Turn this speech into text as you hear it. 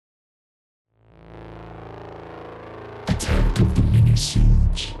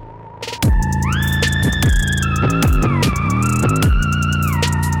Minisodes.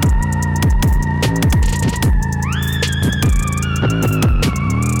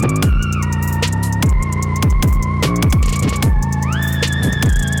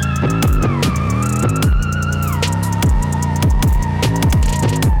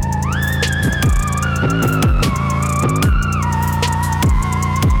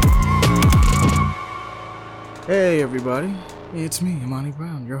 Hey everybody, it's me, Imani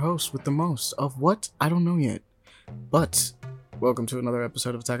Brown, your host with the most of what? I don't know yet. But, welcome to another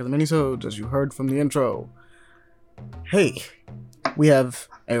episode of Attack of the Minisodes, as you heard from the intro. Hey, we have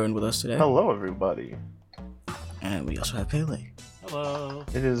Aaron with us today. Hello everybody. And we also have Pele. Hello.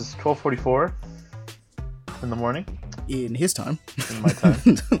 It is 12:44 in the morning. In his time. In my time.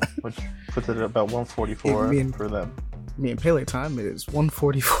 Which puts it at about 1:44 for them. Me and Pele time, it is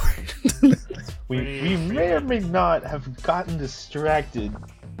 1:44. We may or may not have gotten distracted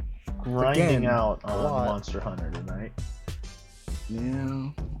grinding out on Monster Hunter tonight. Yeah.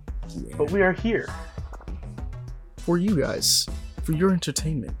 But we are here. For you guys. For your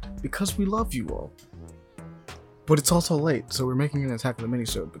entertainment. Because we love you all. But it's also late, so we're making an Attack of the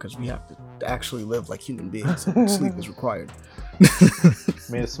Minisode because we have to actually live like human beings and sleep is required.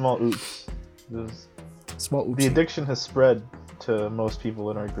 Made a small oops. Small oopsie. The addiction has spread to most people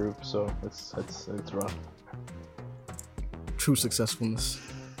in our group, so it's rough. True successfulness.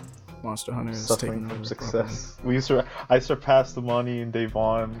 Monster Hunter is Suffering taking from over. success. I surpassed Amani and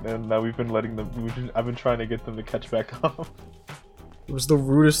Davon, and now we've been letting them. I've been trying to get them to catch back up. It was the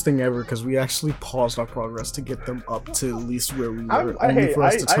rudest thing ever because we actually paused our progress to get them up to at least where we were. I around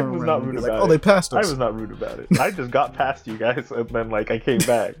was not and rude be about like, it. oh, they passed I us. was not rude about it. I just got past you guys, and then I came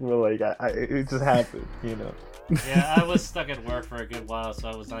back. But it just happened, you know. Yeah, I was stuck at work for a good while, so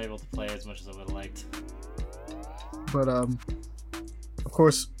I was not able to play as much as I would have liked. But of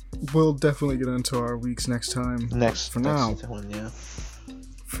course, we'll definitely get into our weeks next time. For now,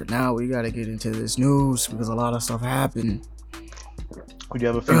 we gotta get into this news because a lot of stuff happened. We do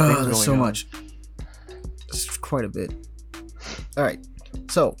have a few things going there's so on. much. It's quite a bit. Alright,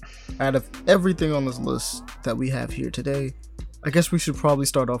 so, out of everything on this list that we have here today, I guess we should probably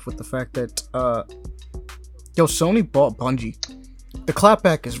start off with the fact that, Sony bought Bungie. The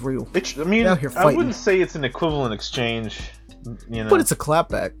clapback is real. I wouldn't say it's an equivalent exchange, you know. But it's a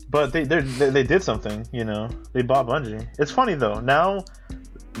clapback. But they did something, you know. They bought Bungie. It's funny, though. Now,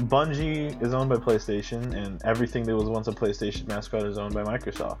 Bungie is owned by PlayStation, and everything that was once a PlayStation mascot is owned by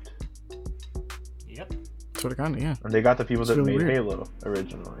Microsoft. Yep. Sort of, kind of, yeah. And they got the people that really made weird. Halo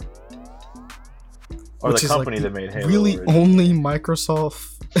originally. Or Which the is company like that made Halo really originally. only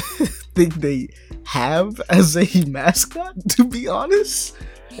Microsoft thing they have as a mascot, to be honest.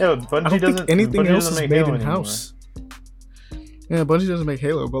 Yeah, but Bungie I don't doesn't. think anything Bungie else doesn't is make made Halo in-house. Yeah, Bungie doesn't make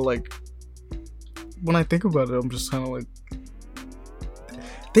Halo, but like, when I think about it, I'm just kind of like,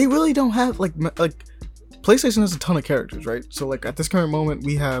 they really don't have, like PlayStation has a ton of characters, right? So like, at this current moment,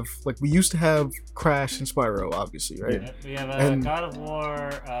 we have, like, we used to have Crash and Spyro, obviously, right? Yeah. We have God of War.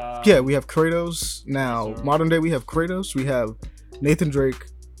 Yeah, we have Kratos. Now, So- modern day, we have Kratos. We have Nathan Drake.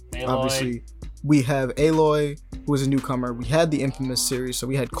 Aloy. Obviously, we have Aloy, who is a newcomer. We had the Infamous series, so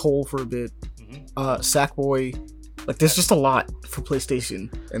we had Cole for a bit. Sackboy. Like, there's just a lot for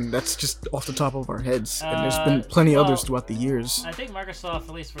PlayStation, and that's just off the top of our heads. And there's been plenty others throughout the years. I think Microsoft,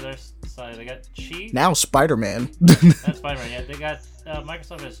 at least for their side, they got Chief. Now Spider-Man. That's Spider-Man. Yeah, they got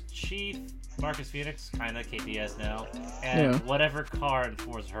Microsoft has Chief, Marcus Phoenix, kind of KPS now, and whatever car in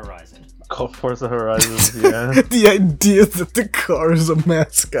Forza Horizon. Forza Horizon, yeah. The idea that the car is a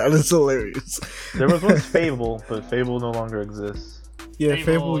mascot is hilarious. There was once Fable, but Fable no longer exists. Yeah, Fable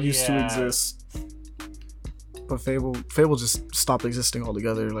Fable, used to yeah. exist. But Fable just stopped existing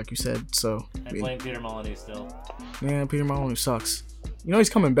altogether, like you said, so... I blame Peter Molyneux still. Yeah, Peter Molyneux sucks. You know he's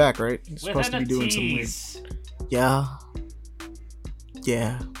coming back, right? He's With supposed to be doing some weird... NFTs. Yeah.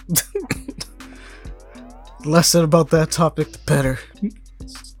 Yeah. Less said about that topic, the better.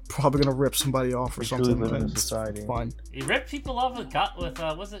 Probably gonna rip somebody off or We truly something. live in a It's society. fine. He ripped people off with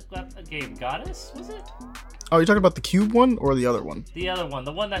was it a game Goddess? Was it Oh, you're talking about the Cube one or the other one? the other one?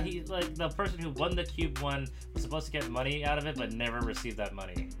 The one that the person who won the Cube one was supposed to get money out of it, but never received that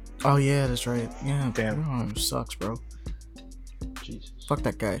money. Oh yeah, that's right. Yeah, Damn. Peter Molyneux sucks, bro. Jesus. Fuck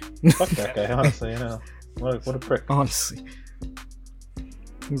that guy. Fuck that guy, honestly, you know. What a prick. Honestly.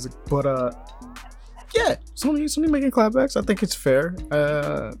 But yeah, Sony making clapbacks. I think it's fair.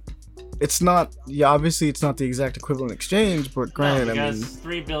 It's not, obviously it's not the exact equivalent exchange, but granted, No, I because mean,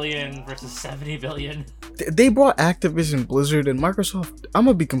 3 billion versus 70 billion. They brought Activision Blizzard and Microsoft. I'm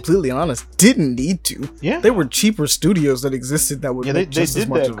gonna be completely honest, didn't need to. Yeah, they were cheaper studios that existed that would they make just did as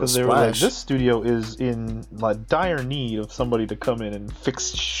much that of a because they were like, splash. this studio is in like dire need of somebody to come in and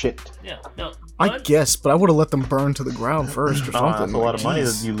fix shit. Yeah, no. I guess, but I would have let them burn to the ground first or something. That's a lot of money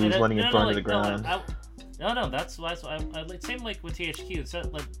that you lose No, letting it burn to the like, ground. No, that's why I like same like with THQ.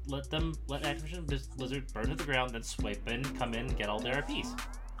 Instead, let Activision Blizzard burn to the ground, then swipe in, come in, and get all their IPs.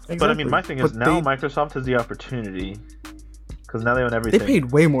 Exactly. But I mean, my thing is now Microsoft has the opportunity because now they own everything. They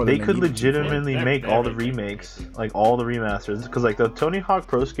paid way more. They than could needed to. legitimately make all the remakes, like all the remasters. Because like the Tony Hawk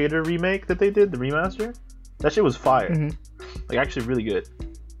Pro Skater remake that they did, the remaster, that shit was fire. Mm-hmm. Like actually really good.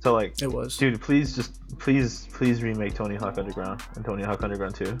 So like, it was. Dude, please remake Tony Hawk Underground and Tony Hawk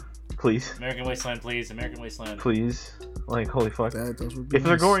Underground 2. Please. American Wasteland, please. American Wasteland. Please. Like, holy fuck. If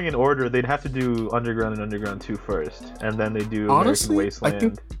they're going in order, they'd have to do Underground and Underground 2 first, and then they do Honestly, American Wasteland. I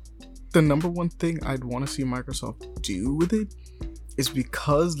think the number one thing I'd want to see Microsoft do with it is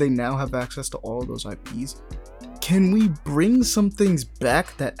because they now have access to all of those IPs. Can we bring some things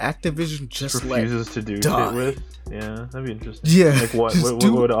back that Activision just refuses to do die? Shit with? Yeah, that'd be interesting. Yeah. Like what?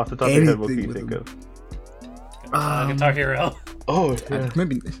 What off the top of your head, what can you think of? Guitar Hero. Oh, yeah.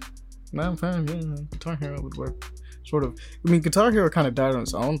 Maybe. No, fine. Yeah, Guitar Hero would work. Sort of. I mean, Guitar Hero kind of died on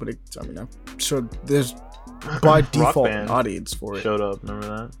its own, but I'm sure there's by default an audience for it. Showed up. Remember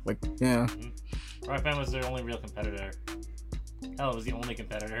that? Like, yeah. Rock Band was their only real competitor. Hell, it was the only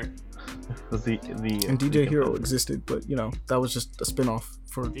competitor. Was the and DJ Hero existed, but that was just a spin-off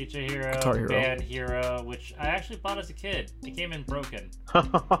for DJ Hero, Guitar Hero. Band Hero, which I actually bought as a kid. It came in broken.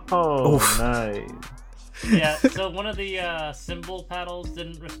 Oh, nice. Yeah, so one of the cymbal paddles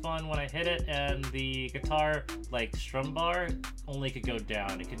didn't respond when I hit it, and the guitar, like, strum bar only could go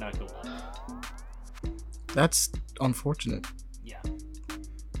down. It could not go up. That's unfortunate. Yeah.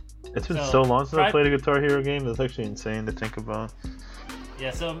 It's been so long since I played a Guitar Hero game. That's actually insane to think about. Yeah,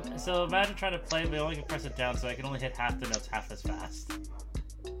 so imagine trying to play, but I only can press it down, so I can only hit half the notes half as fast.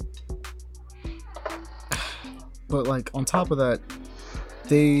 But, like, on top of that,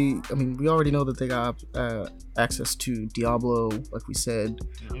 we already know that they got access to Diablo, like we said.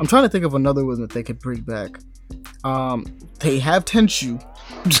 Mm-hmm. I'm trying to think of another one that they could bring back. They have Tenchu.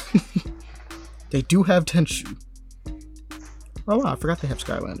 They do have Tenchu. Oh wow, I forgot they have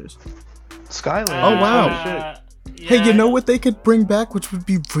Skylanders. Skylanders. Oh wow. Yeah, hey, you know what they could bring back, which would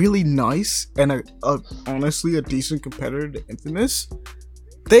be really nice and honestly a decent competitor to Infamous?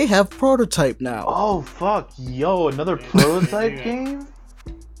 They have Prototype now. Oh fuck, yo, another Prototype game?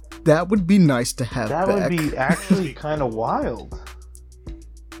 That would be nice to have that back. Would be actually kind of wild.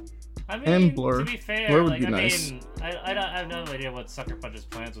 I mean, and Blur. To be fair, Blur would be nice. I have no idea what Sucker Punch's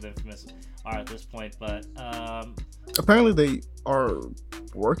plans with Infamous are at this point, but apparently they are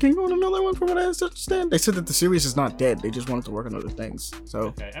working on another one from what I understand. They said that the series is not dead. They just wanted to work on other things. So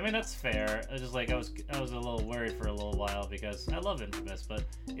okay, I mean that's fair. It's just like I was a little worried for a little while because I love Infamous, but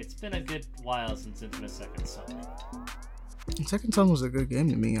it's been a good while since Infamous Second Son. Second Son was a good game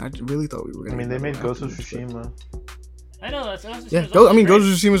to me. I really thought we were gonna. I mean, they made Ghost of Tsushima. I know that's yeah. Ghost of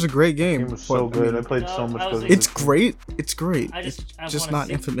Tsushima was a great game. It was so good. I played so much. It's great. It's great. I just not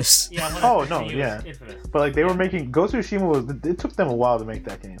Infamous. Yeah, oh no, yeah. But like they were making Ghost of Tsushima was. It took them a while to make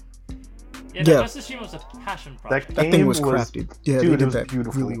that game. Yeah, Ghost of Tsushima was a passion project. That thing was crafted. Yeah, dude, they did it was that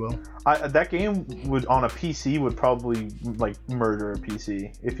beautiful. really well. That game would on a PC would probably like murder a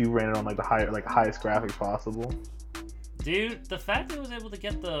PC if you ran it on like the highest graphics possible. Dude, the fact that it was able to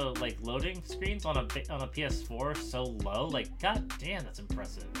get the loading screens on a PS4 so low, god damn, that's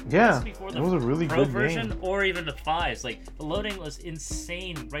impressive. Yeah, it was a really Pro good version game. Or even the 5s. The loading was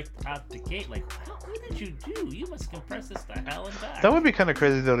insane right out the gate. What did you do? You must compress this to hell and back. That would be kind of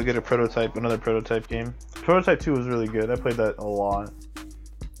crazy though to get another Prototype game. Prototype 2 was really good. I played that a lot.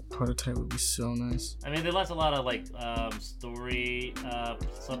 Prototype would be so nice. I mean, they left a lot of story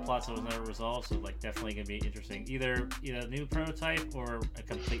subplots that was never resolved, so definitely gonna be interesting. Either a new Prototype or a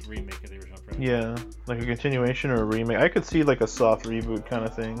complete remake of the original Prototype. Yeah, like a continuation or a remake. I could see like a soft reboot kind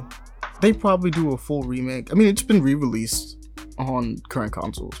of thing. They probably do a full remake. I mean, it's been re-released on current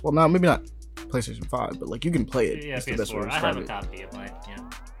consoles. Well, now maybe not PlayStation 5, but you can play it. Yeah, PS4. I have a copy of mine. Yeah.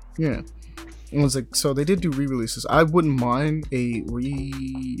 Yeah. It was so they did do re-releases. I wouldn't mind a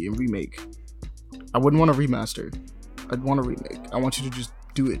remake. I wouldn't want a remaster. I'd want a remake. I want you to just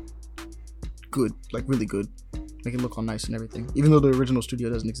do it good, really good. Make it look all nice and everything. Even though the original studio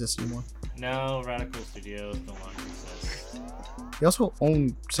doesn't exist anymore. No, Radical Studios no longer exists. They also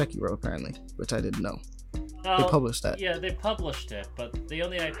own Sekiro apparently, which I didn't know. They published that. Yeah, they published it, but they own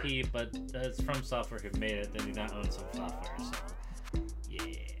the IP, but it's from software who made it. They do not own some software, so yeah.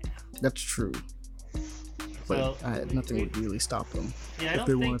 That's true. but So, nothing would really stop them Yeah, I if don't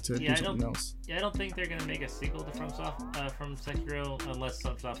they think. wanted to Yeah, do something else. Yeah, I don't think they're gonna make a sequel to from Sekiro unless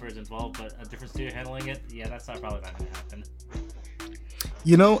some software is involved. But a different studio handling it, yeah, that's probably not gonna happen.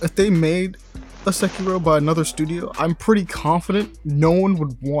 You know, if they made a Sekiro by another studio, I'm pretty confident no one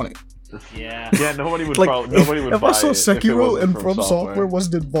would want it. Yeah. Yeah, nobody would. Like, Nobody would if buy I saw it if it Sekiro wasn't and from From Software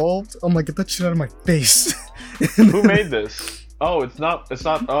wasn't involved, I'm like, get that shit out of my face. Who made this? Oh, it's not.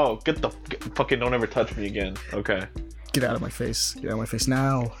 Oh, fucking don't ever touch me again. Okay. Get out of my face. Get out of my face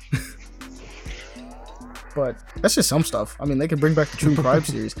now. But that's just some stuff. I mean, they could bring back the True Crime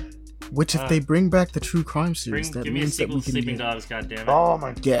series. Which, if they bring back the True Crime series, that give me a means that sequel we to can Sleeping get... Dogs, goddammit. Oh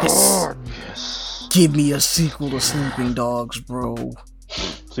my Yes. god. Yes. Give me a sequel to Sleeping Dogs, bro.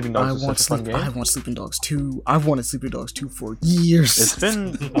 Sleeping Dogs is such a fun game. I want Sleeping Dogs 2. I've wanted Sleeping Dogs 2 for years. It's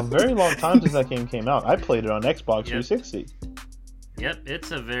been a very long time since that game came out. I played it on Xbox 360. Yep,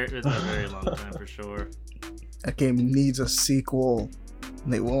 it's a very long time for sure. That game needs a sequel.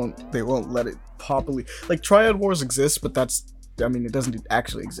 They won't let it properly. Like, Triad Wars exists, but it doesn't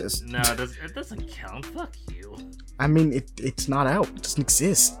actually exist. No, it doesn't count. Fuck you. I mean, it's not out. It doesn't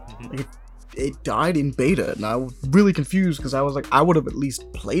exist. Like, it died in beta, and I was really confused because I was like, I would have at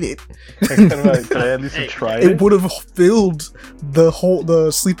least played it. Could I at least have tried it? It would have filled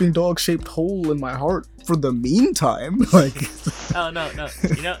the sleeping dog shaped hole in my heart for the meantime. Like, oh no.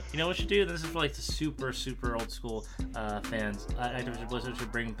 You know what we should do? This is for like the super old school fans. Blizzard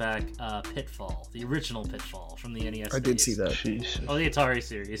should bring back Pitfall, the original Pitfall from the NES. I did see that. Jeez. Oh, the Atari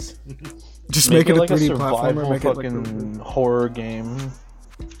series. Just make it a like 3D a platformer. Make it fucking horror game.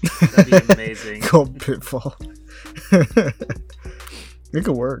 That'd be amazing. Called Pitfall. It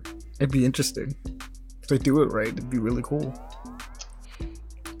could work. It'd be interesting. If they do it right, it'd be really cool.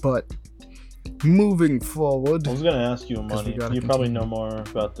 But moving forward, I was gonna ask you, Money. You probably know more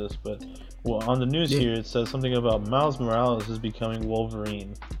about this, but on the news here it says something about Miles Morales is becoming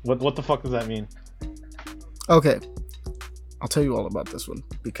Wolverine. What the fuck does that mean? Okay, I'll tell you all about this one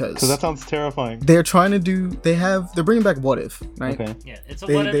because that sounds terrifying. They're trying to do. They're bringing back What If, right? Okay. Yeah, it's a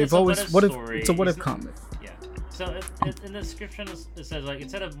what if. It's a what if story. It's a What If comic. Yeah. So in the description it says like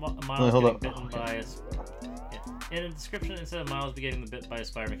instead of Miles getting bitten by a in the description, instead of Miles getting bit by a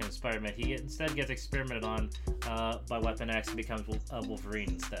spider becoming Spider-Man, he instead gets experimented on by Weapon X and becomes Wolverine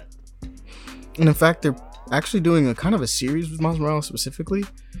instead. And in fact, they're actually doing a kind of a series with Miles Morales specifically,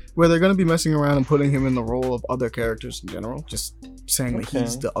 where they're going to be messing around and putting him in the role of other characters in general, just saying that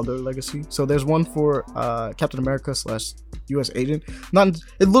he's the other legacy. So there's one for Captain America / U.S. Agent.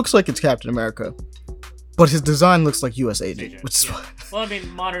 It looks like it's Captain America, but his design looks like U.S. Agent. Which is well, I mean,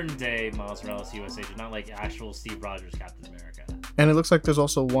 modern day Miles Morales U.S. Agent, not like actual Steve Rogers Captain America. And it looks like there's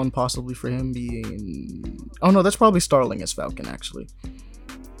also one possibly for him being... Oh no, that's probably Starling as Falcon, actually.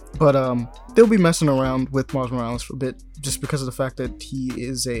 But they'll be messing around with Miles Morales for a bit, just because of the fact that he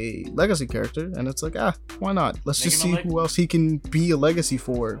is a legacy character, and it's like, why not? Let's just see who else he can be a legacy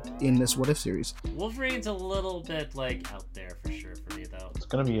for in this What If series. Wolverine's a little bit like out there for sure for me though. It's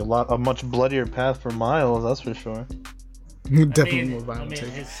gonna be a much bloodier path for Miles, that's for sure. Definitely more violent.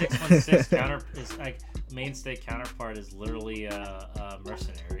 His 616 his like mainstay counterpart is literally a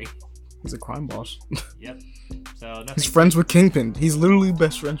mercenary. He's a crime boss. Yep. So he's friends with Kingpin. He's literally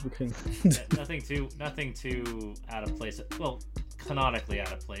best friends with Kingpin. nothing too out of place. Well, canonically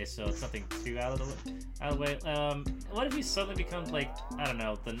out of place. So it's nothing too out of the way. What if he suddenly becomes like, I don't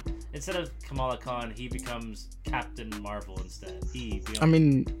know? Then instead of Kamala Khan, he becomes Captain Marvel instead. I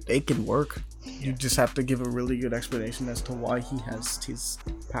mean, it can work. Yeah. You just have to give a really good explanation as to why he has his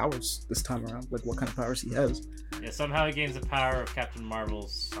powers this time around. Like what kind of powers he has. Yeah, somehow he gains the power of Captain Marvel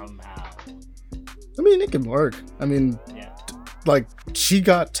somehow. I mean, it can work. I mean, like, she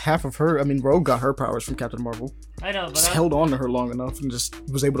got half of her... I mean, Rogue got her powers from Captain Marvel. I know, but... Just held on to her long enough and just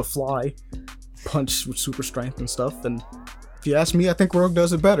was able to fly, punch with super strength and stuff, and if you ask me, I think Rogue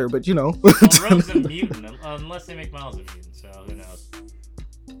does it better, but, you know... Well, Rogue's a mutant, unless they make Miles a mutant, so who knows?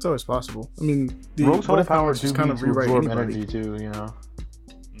 It's always possible. I mean, the Rogue's whole power just kind of rewrite anybody. Energy, too, you know?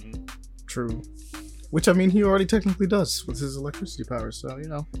 Mm-hmm. True. Which, I mean, he already technically does with his electricity powers, so, you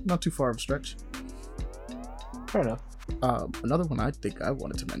know, not too far of a stretch. Fair enough. Another one I think I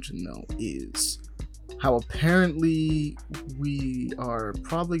wanted to mention, though, is how apparently we are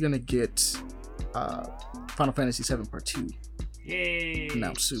probably going to get Final Fantasy VII Part 2 Yay!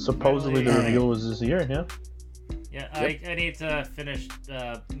 announced soon. Supposedly the reveal was this year, yeah? Yeah, yep. I need to finish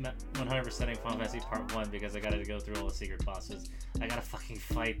 100%ing Final Fantasy Part 1 because I gotta go through all the secret bosses. I gotta fucking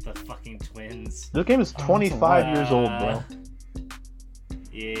fight the fucking twins. This game is 25 years old, bro.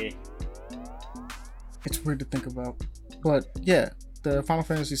 Yeah. It's weird to think about. But, yeah, the Final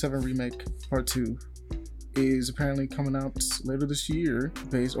Fantasy VII Remake Part 2 is apparently coming out later this year,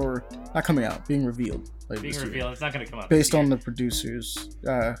 or not coming out, being revealed later this year. It's not going to come out based on the producers'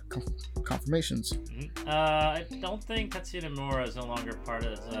 confirmations. Mm-hmm. I don't think Tetsuya Nomura is no longer part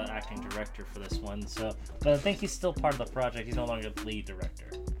of the acting director for this one, but I think he's still part of the project. He's no longer the lead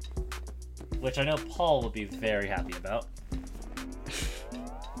director, which I know Paul would be very happy about.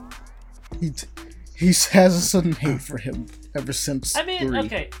 He has a sudden hate for him ever since. I mean, 3.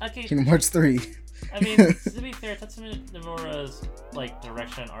 Okay. Kingdom Hearts 3. I mean, to be fair, Tetsuya Nomura's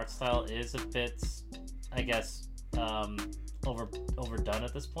direction and art style is a bit, I guess, overdone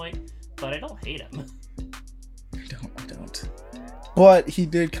at this point. But I don't hate him. I don't. But he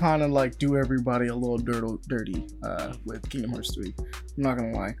did kind of do everybody a little dirty with Kingdom Hearts 3. I'm not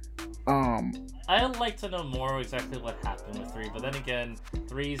gonna lie. I'd like to know more exactly what happened with 3, but then again,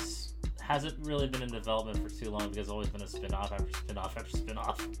 3's hasn't really been in development for too long because it's always been a spin-off after spin-off after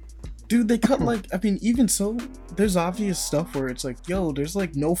spin-off. Dude, they cut even so, there's obvious stuff where it's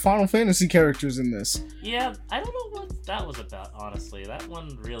there's no Final Fantasy characters in this. Yeah, I don't know what that was about, honestly. That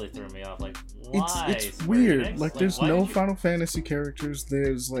one really threw me off. Why? It's weird. There's no Final Fantasy characters.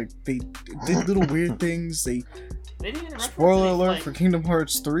 There's they did little weird things. They didn't even spoiler alert for Kingdom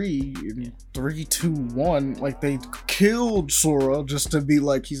Hearts 3 in 3, 2, 1. They killed Sora just to be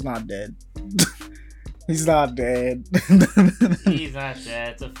he's not dead. He's not dead. He's not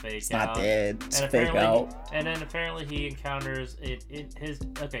dead. It's a fake out. He's not dead. It's a fake out. And then apparently he encounters an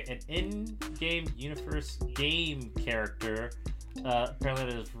in-game universe game character. Apparently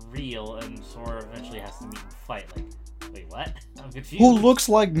that is real, and Sora eventually has to meet and fight. Wait, what? I'm confused. Who looks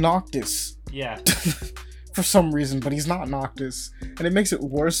like Noctis? Yeah. For some reason, but he's not Noctis. And it makes it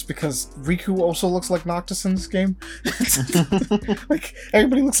worse because Riku also looks like Noctis in this game.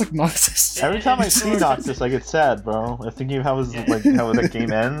 Everybody looks like Noctis. Every time I see Noctis, I get sad, bro. I'm thinking of how the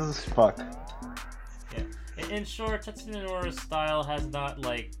game ends. Fuck. Yeah. In short, Tetsuya Nomura's style has not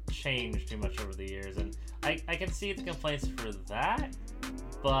changed too much over the years, and I can see the complaints for that,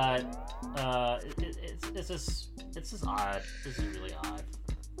 but it's just odd. This is really odd.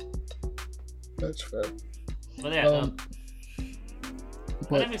 That's fair. But yeah,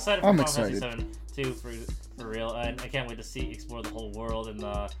 but I'm excited for Final Fantasy 7 too, for real, and I can't wait to explore the whole world and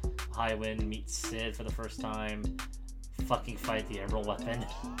Highwind meet Sid for the first time, fucking fight the Emerald Weapon.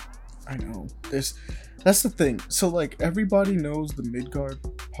 I know. That's the thing. So everybody knows the Midgard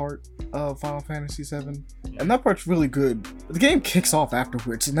part of Final Fantasy 7, and that part's really good. The game kicks off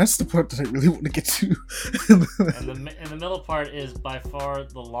afterwards, and that's the part that I really want to get to. and the middle part is by far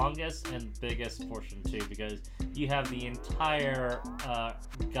the longest and biggest portion too, because you have the entire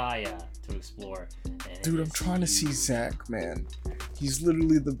Gaia to explore. Dude, I'm trying to see Zack, man. He's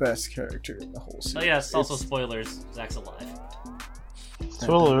literally the best character in the whole series. Oh yeah, it's also spoilers. Zack's alive.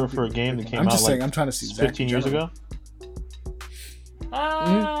 Spoiler for a game that came out I'm trying to see 15 years ago?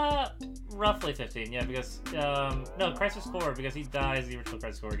 Roughly 15, yeah, because, no, Crisis Core, because he dies the original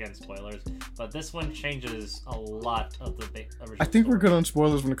Crisis Core, again, spoilers, but this one changes a lot of the original I think story. we're good on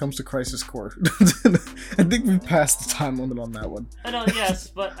spoilers when it comes to Crisis Core. I think we've passed the time limit on that one. No, yes,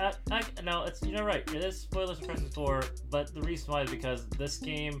 but, no, you're right, it is spoilers for Crisis Core, but the reason why is because this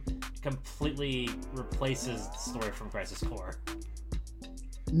game completely replaces the story from Crisis Core.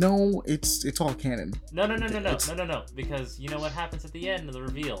 No, it's all canon. No, because you know what happens at the end of the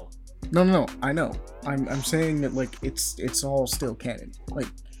reveal. No, I know. I'm saying that it's all still canon.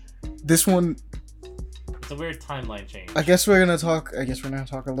 This one. It's a weird timeline change. I guess we're gonna talk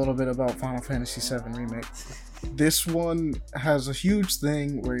a little bit about Final Fantasy VII Remake. This one has a huge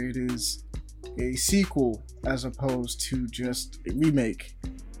thing where it is a sequel as opposed to just a remake,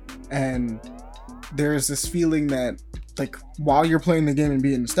 and there's this feeling that while you're playing the game and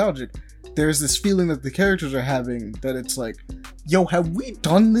being nostalgic, there's this feeling that the characters are having that it's yo, have we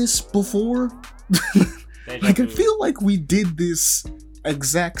done this before? I feel like we did this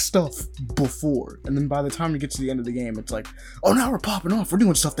exact stuff before, and then by the time you get to the end of the game, it's oh, now we're popping off, we're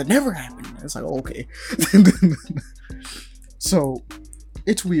doing stuff that never happened. It's oh, okay. So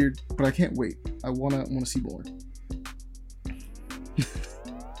it's weird, but I can't wait. I wanna see more.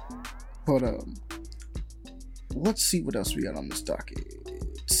 But let's see what else we got on this docket.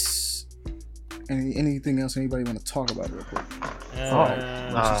 Anything else anybody want to talk about real quick?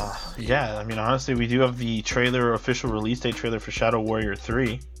 Yeah, I mean, honestly, we do have the official release date trailer for Shadow Warrior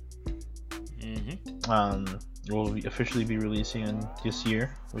 3. Mm-hmm. Will officially be releasing this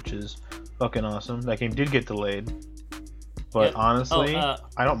year, which is fucking awesome. That game did get delayed, but honestly, I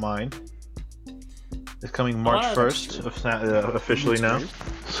don't mind. It's coming March 1st, officially now,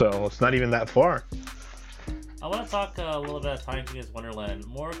 so it's not even that far. I want to talk a little bit of Tiny Tina's Wonderland.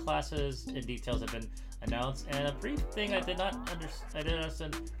 More classes and details have been announced, and a brief thing I didn't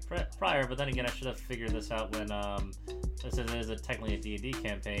understand prior, but then again, I should have figured this out when this is technically a D&D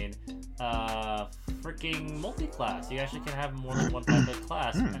campaign. Freaking multi-class. You actually can have more than one type of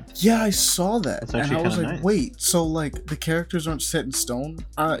class. Yeah, I saw that, and I was like, nice. wait, so like the characters aren't set in stone?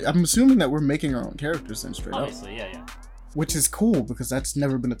 I'm assuming that we're making our own characters then, straight Obviously, up. yeah. Which is cool because that's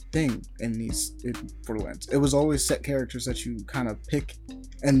never been a thing in Borderlands. It was always set characters that you kind of pick,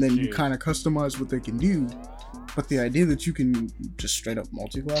 and then you kind of customize what they can do. But the idea that you can just straight up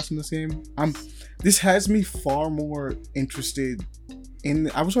multi-class in this game, this has me far more interested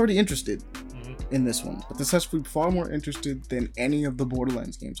in. I was already interested in this one, but this has me far more interested than any of the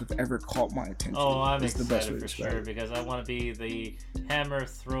Borderlands games have ever caught my attention. Oh, I'm excited for sure because I want to be the hammer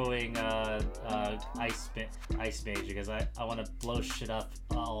throwing ice mage because I want to blow shit up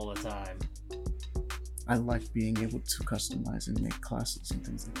all the time. I like being able to customize and make classes and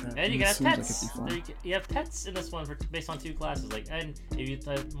things like that. And you can have pets. You have pets in this one based on 2 classes. And if you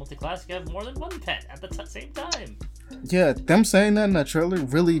multi-class, you have more than 1 pet at the same time. Yeah, them saying that in that trailer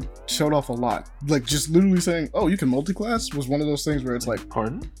really showed off a lot. Like, just literally saying, "Oh, you can multi-class" was one of those things where it's like,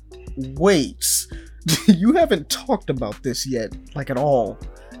 pardon? Wait, you haven't talked about this yet, like at all,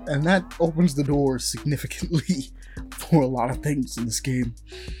 and that opens the door significantly for a lot of things in this game.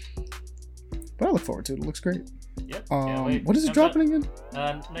 But I look forward to it. It looks great. Yep. What is it dropping again?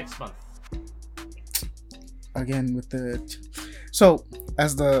 Next month. Again with the. So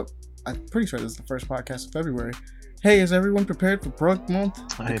I'm pretty sure this is the first podcast of February. Hey, is everyone prepared for Broke Month?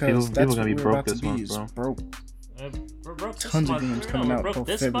 Because people gonna be broke this month, bro. We're broke this Tons month. of games coming out. We're broke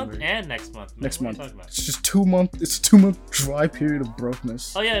this February. month and next month. Next month. It's just 2 months. It's a 2-month dry period of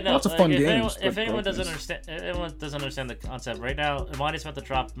brokenness. Oh yeah, no. Lots of fun games. If anyone doesn't understand the concept right now, Imani's about to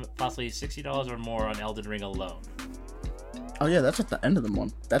drop possibly $60 or more on Elden Ring alone. Oh yeah, that's at the end of the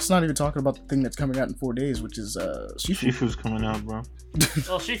month. That's not even talking about the thing that's coming out in 4 days, which is Shifu's coming out, bro.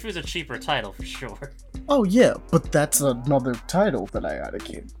 Well, Shifu's a cheaper title for sure. Oh yeah, but that's another title that I gotta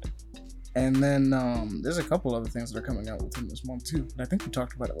get. And then there's a couple other things that are coming out within this month too. And I think we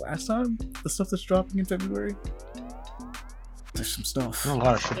talked about it last time. The stuff that's dropping in February. There's some stuff. There's a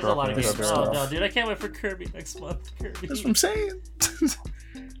lot of shit dropping in February. Oh no, dude, I can't wait for Kirby next month. Kirby. That's what I'm saying.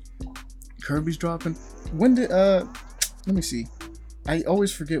 Kirby's dropping. When did let me see. I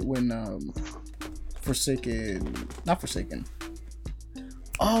always forget when not Forsaken.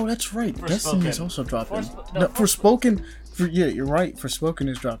 Oh, that's right. Destiny is also dropping. Forspoken. Yeah, you're right. Forspoken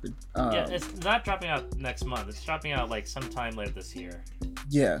is dropping. Yeah, it's not dropping out next month. It's dropping out like sometime later this year.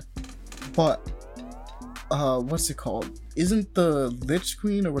 Yeah, but what's it called? Isn't the Lich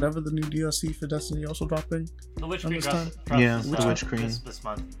Queen or whatever the new DLC for Destiny also dropping? The Witch Queen drops the Witch Queen this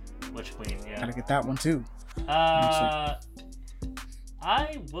month. Witch Queen, yeah. Gotta get that one too. I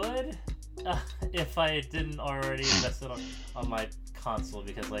would if I didn't already invest it on my console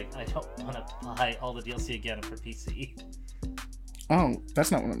because like I don't want to buy all the DLC again for PC. Oh,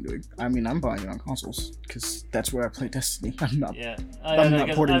 that's not what I'm doing. I mean, I'm buying it on consoles because that's where I play Destiny. I'm not. Yeah, I'm not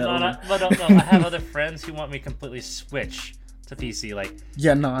porting that over. But no, I have other friends who want me completely switch to PC. Like,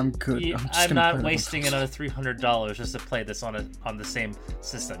 yeah, no, I'm good. I'm not wasting another $300 just to play this on the same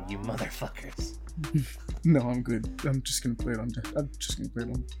system. You motherfuckers. No, I'm good. I'm just gonna play it on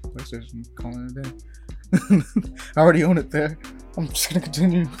PlayStation. Calling it a day. I already own it there. I'm just gonna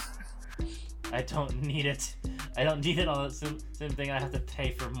continue. I don't need it. I don't need it on the same thing. I have to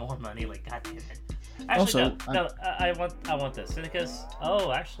pay for more money. Like, God damn it. Actually, also, I want this because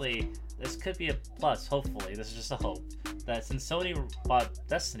actually, this could be a plus. Hopefully, this is just a hope that since Sony bought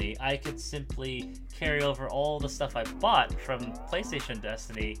Destiny, I could simply carry over all the stuff I bought from PlayStation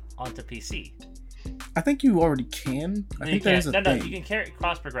Destiny onto PC. I think you already can. I think that is a thing. No, you can carry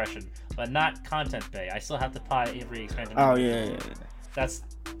cross progression, but not content bay. I still have to buy every expansion. Oh yeah. That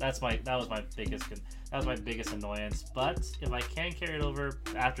was my biggest annoyance. But if I can carry it over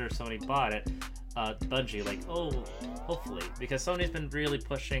after Sony bought it, Bungie, hopefully, because Sony's been really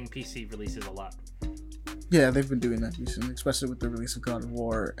pushing PC releases a lot. Yeah, they've been doing that recently, especially with the release of God of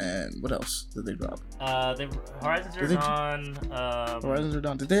War and what else did they drop? Horizon Zero Dawn. Horizon Zero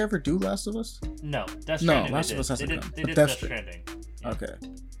Dawn. Did they ever do Last of Us? No, Death Stranding. No, Last of Us hasn't done. They did Death Stranding. Yeah. Okay.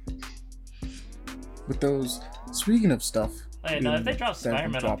 With those, speaking of stuff. If they drop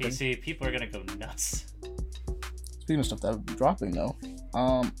Spider-Man on PC, people are gonna go nuts. Speaking of stuff that would be dropping though,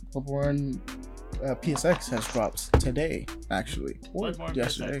 Bloodborne PSX has dropped today, actually, or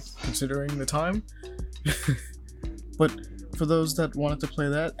yesterday, considering the time. But for those that wanted to play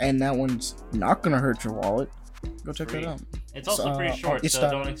that, and that one's not gonna hurt your wallet, go check that out. It's also pretty short,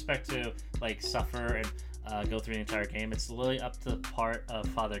 so don't expect to suffer and go through the entire game. It's literally up to the part of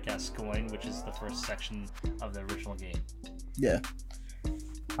Father Gascoigne, which is the first section of the original game. Yeah.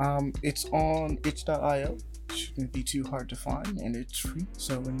 It's on itch.io. Shouldn't be too hard to find, and it's free,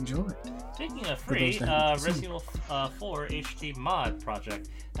 so enjoy. Speaking of free, Resident Evil 4 HD mod project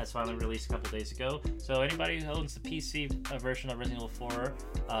has finally released a couple days ago. So anybody who owns the PC version of Resident Evil 4,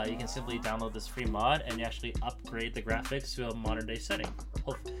 you can simply download this free mod and you actually upgrade the graphics to a modern day setting.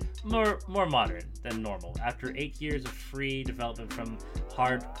 More modern than normal. After 8 years of free development from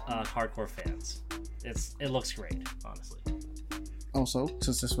hardcore fans, it looks great, honestly. Also,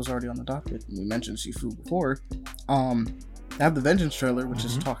 since this was already on the docket, and we mentioned Shifu before, I have the Vengeance trailer, which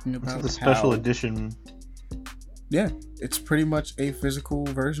is talking about the special edition. Yeah, it's pretty much a physical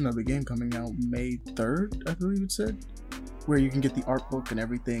version of the game coming out May 3rd, I believe it said, where you can get the art book and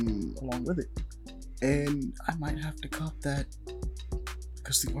everything along with it. And I might have to cop that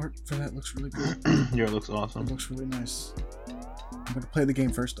because the art for that looks really good. Yeah, it looks awesome. It looks really nice. I'm gonna play the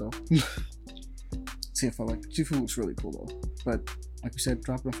game first though. See if I like it. Shifu looks really cool though. But like we said,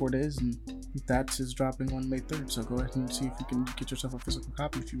 drop in 4 days, and that is dropping on May 3rd. So go ahead and see if you can get yourself a physical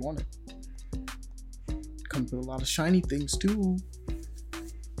copy if you want it. Comes with a lot of shiny things too.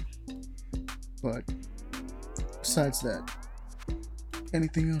 But besides that,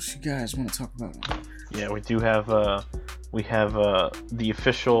 anything else you guys want to talk about? Yeah, we do have the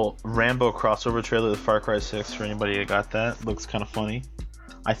official Rambo crossover trailer with Far Cry 6 for anybody that got that. Looks kind of funny.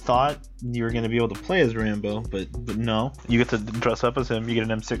 I thought you were going to be able to play as Rambo, but no. You get to dress up as him. You get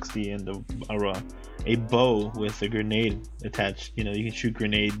an M60 and a bow with a grenade attached. You know, you can shoot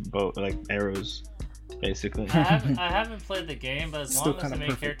grenade like arrows, basically. I haven't played the game, but as long as the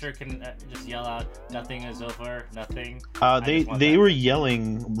main character can just yell out, "Nothing is over, nothing." They were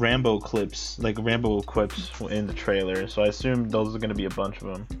yelling Rambo clips, like Rambo quips in the trailer, so I assume those are going to be a bunch of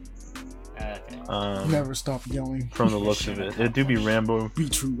them. Okay. Never stop yelling. From the looks of it, it do be Rambo. Be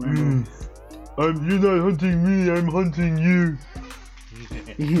true, Rambo. You're not hunting me. I'm hunting you.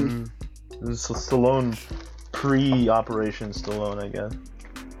 This is Stallone pre-Operation Stallone, I guess.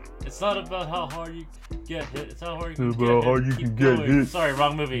 It's not about how hard you get hit. It's how hard you can get hit. Sorry,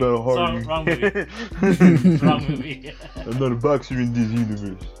 wrong movie. Wrong movie. Wrong movie. I'm not a boxer in this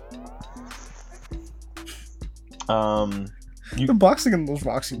universe. The boxing in those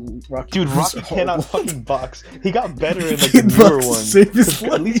Rocky dude, movies Rocky cannot fucking box. He got better in like He the newer boxed ones. to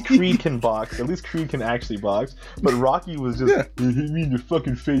At least Creed can box. At least Creed can actually box. But Rocky was just, he hit me in the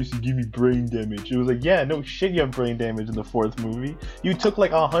fucking face and give me brain damage. It was like, yeah, no shit, you have brain damage in the fourth movie. You took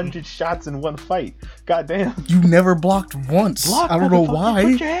like 100 shots in one fight. Goddamn. You never blocked once. I don't know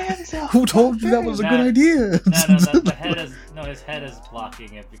why. Who told you that was a good idea? No, his head is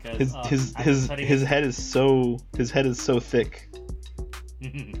blocking it because his head is so thick.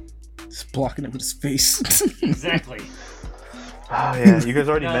 He's blocking it with his face. Exactly. Oh yeah, you guys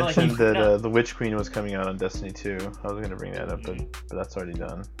already mentioned that the Witch Queen was coming out on Destiny 2. I was gonna bring that up, but that's already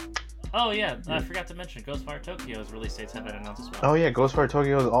done. Oh yeah, I forgot to mention Ghostfire Tokyo's release dates have been announced as well. Oh yeah, Ghostfire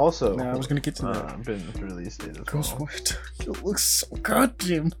Tokyo is also. Yeah, I was gonna get to that. Been release date as Ghostfire Tokyo looks so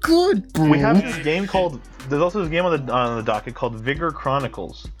goddamn good, bro. We have this game called. There's also this game on the docket called Vigor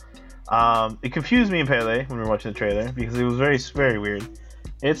Chronicles. It confused me and Pele when we were watching the trailer because it was very, very weird.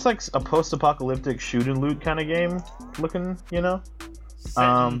 It's like a post-apocalyptic shoot and loot kind of game looking, you know.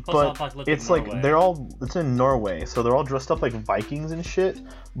 But it's like it's in Norway, so they're all dressed up like Vikings and shit.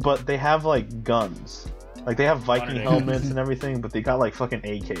 But they have like guns, like they have Viking helmets and everything, but they got like fucking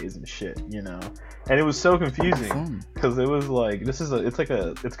AKs and shit, you know. And it was so confusing because it was like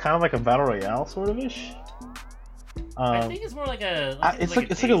it's kind of like a battle royale sort of ish. I think it's more like a. It's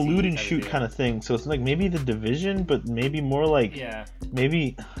like a loot and shoot kind of thing. So it's like maybe the Division, but maybe more like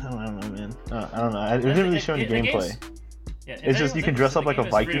maybe I don't know, man. I don't know. It didn't really show any gameplay. It's just you can dress up like a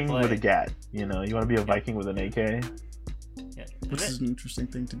Viking with a gat. You know, you want to be a Viking with an AK. Yeah, which is an interesting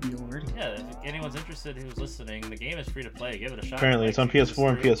thing to be already. Yeah, if anyone's interested who's listening, the game is free to play. Give it a shot. Apparently, it's on PS4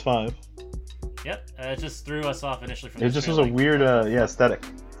 and PS5. Yep, it just threw us off initially from. It just was a weird, aesthetic.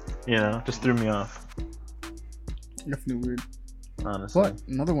 You know, just threw me off. Definitely weird. Honestly. But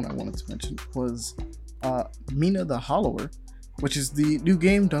another one I wanted to mention was Mina the Hollower, which is the new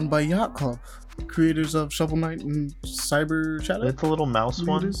game done by Yacht Club, creators of Shovel Knight and Cyber Shadow. It's the little mouse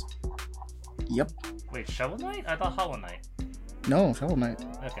one? Yep. Wait, Shovel Knight? I thought Hollow Knight. No, Shovel Knight.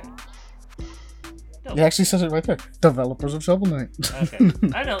 Okay. It actually says it right there. Developers of Shovel Knight. Okay.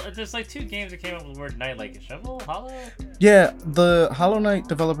 I know, there's like 2 games that came up with the word knight, like Shovel, Hollow? Yeah, the Hollow Knight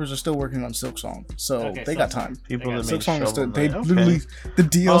developers are still working on Silksong, so they got time. People that Silksong is still, they literally, the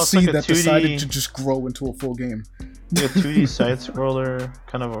DLC like that 2D, decided to just grow into a full game. Yeah, 2D side-scroller,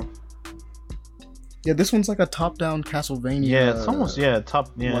 kind of a... Yeah, this one's like a top-down Castlevania. Yeah, it's almost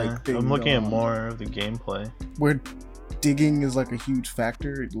top. Yeah, like I'm looking at more of the gameplay where digging is like a huge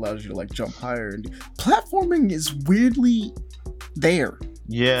factor. It allows you to like jump higher, and platforming is weirdly there.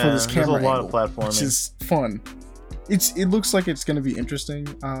 Yeah, for this camera there's a lot angle, of platforming, which is fun. It looks like it's gonna be interesting.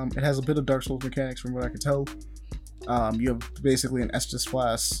 It has a bit of Dark Souls mechanics from what I can tell. You have basically an Estus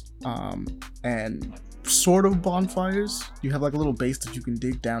class, and sort of bonfires. You have like a little base that you can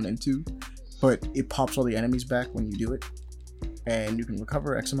dig down into, but it pops all the enemies back when you do it, and you can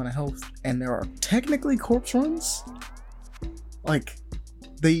recover X amount of health. And there are technically corpse runs, like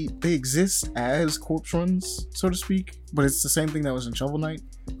they exist as corpse runs, so to speak, but it's the same thing that was in Shovel Knight,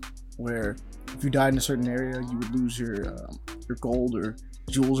 where if you died in a certain area, you would lose your gold or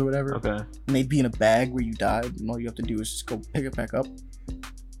jewels or whatever. Okay. And they'd be in a bag where you died, and all you have to do is just go pick it back up.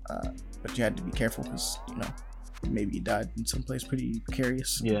 But you had to be careful because, you know, maybe you died in some place pretty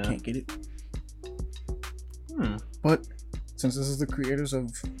precarious. Yeah. You can't get it. But since this is the creators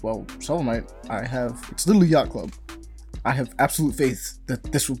of, well, Shovel Knight, it's Little Yacht Club. I have absolute faith that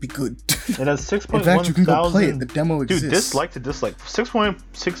this will be good. It has 6.1 In fact, you can go play it. The demo exists. Dude, dislike to dislike.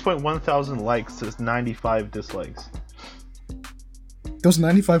 6.1 thousand likes is 95 dislikes. Those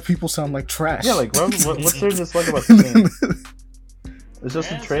 95 people sound like trash. Yeah, like what's there to dislike about the game? It's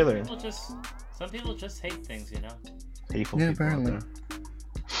just a trailer. Some people just hate things, you know. Hateful people apparently. out there.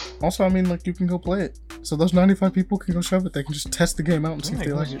 Also, I mean, like, you can go play it. So those 95 people can go shove it. They can just test the game out and see if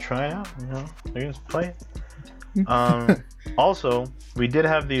they like it. Try it out, you know. They're gonna play it. Also, we did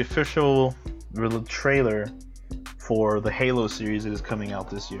have the official trailer for the Halo series that is coming out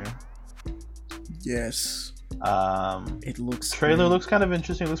this year. Yes. It looks. Trailer looks kind of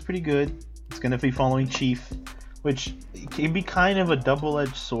interesting. It looks pretty good. It's gonna be following Chief, which can be kind of a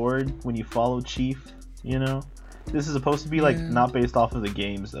double-edged sword when you follow Chief. You know, this is supposed to be like not based off of the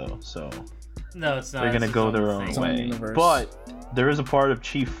games though, so no, it's not. They're gonna go their own way. But there is a part of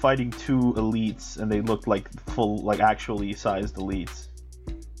Chief fighting two elites, and they looked like full, like actually sized elites.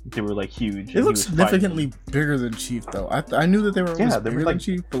 They were like huge. It looks significantly bigger than Chief, though. I knew that they were always bigger than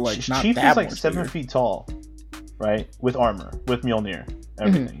Chief, but like not Chief that is like much 7 bigger. feet tall, right? With armor, with Mjolnir,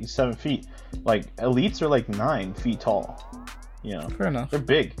 everything. He's 7 feet. Like elites are like 9 feet tall. You know, fair enough. They're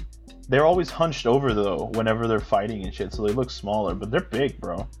big. They're always hunched over though whenever they're fighting and shit, so they look smaller, but they're big,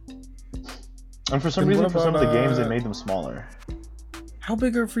 bro. And for some reason, for some of the games, they made them smaller. How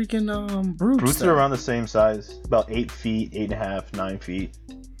big are freaking brutes? Brutes are around the same size, about 8 feet, 8.5, 9 feet.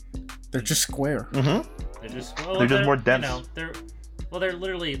 They're just square. Mm-hmm. They're just more dense. You know, they're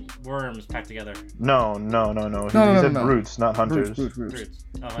literally worms packed together. No. He said brutes, not hunters. Brutes.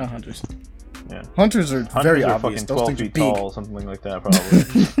 Oh, not hunters. Yeah. Hunters are very are obvious. Fucking Those 12 things feet are big. tall, something like that,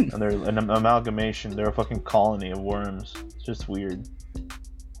 probably. And they're an amalgamation. They're a fucking colony of worms. It's just weird.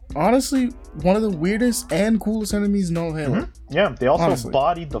 Honestly, one of the weirdest and coolest enemies in all of Halo. Yeah, they also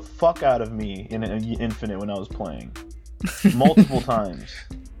bodied the fuck out of me in Infinite when I was playing. Multiple times.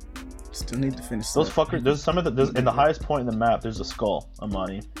 Still need to finish those fuckers. There's some of the in the highest point in the map. There's a skull,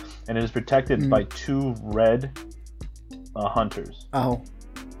 Amani, and it is protected by 2 red hunters. Oh,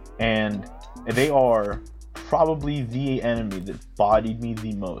 and they are probably the enemy that bodied me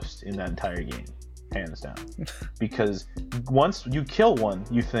the most in that entire game, hands down. Because once you kill one,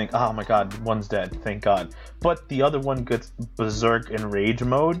 you think, oh my god, one's dead, thank god. But the other one gets berserk and rage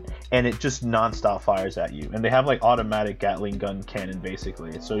mode, and it just non-stop fires at you. And they have like automatic Gatling gun cannon,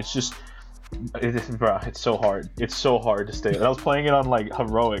 basically. So it's just, bro, it's so hard. It's so hard to stay. And I was playing it on like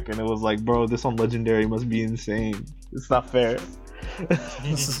heroic, and it was like, bro, this on legendary must be insane. It's not fair.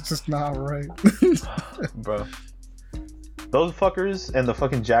 This is just not right. Bro. Those fuckers and the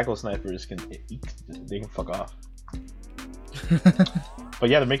fucking jackal snipers can fuck off. But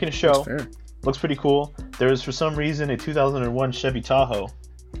yeah, they're making a show. Looks pretty cool. There's for some reason a 2001 Chevy Tahoe.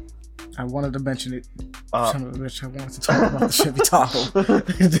 I wanted to mention it. Son of a bitch, I wanted to talk about the Chevy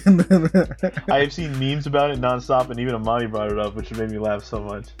Tahoe. I have seen memes about it nonstop, and even Amani brought it up, which made me laugh so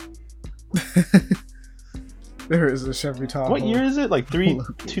much. There is a Chevy Tahoe. What year is it? Like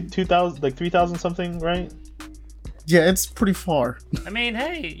 2000, like 3000 something, right? Yeah, it's pretty far. I mean,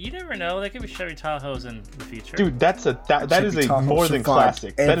 hey, you never know. There could be Chevy Tahoes in the future. Dude, that is a more than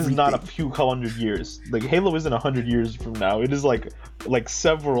classic. Everything. That is not a few hundred years. Like Halo isn't 100 years from now. It is like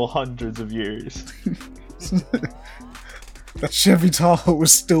several hundreds of years. That Chevy Tahoe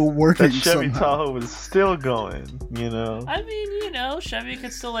was still working. That Chevy Tahoe was still going. You know. I mean, you know, Chevy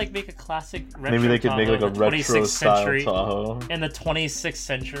could still like make a classic retro. Maybe they could make like a retro style Tahoe in the 26th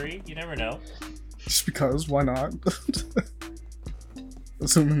century. You never know. Just because, why not?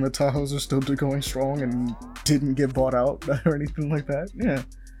 Assuming the Tahoes are still going strong and didn't get bought out or anything like that. Yeah.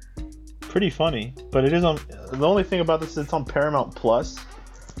 pretty funny, but it is on. The only thing about this is it's on Paramount Plus,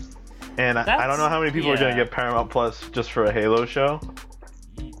 and I don't know how many people are gonna get Paramount Plus just for a Halo show.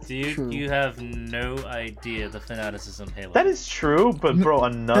 You have no idea the fanaticism of Halo. That is true, but bro,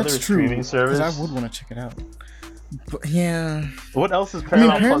 another streaming service. I would want to check it out. But, yeah. What else does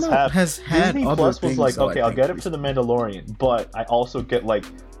Paramount Plus have? Has had Disney other Plus was things, like, though, okay, I'll get it for The Mandalorian, but I also get like,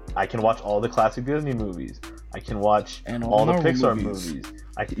 I can watch all the classic Disney movies. I can watch all the Pixar movies.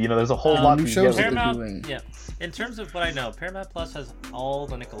 There's a whole lot new to shows get. Paramount, yeah. In terms of what I know, Paramount Plus has all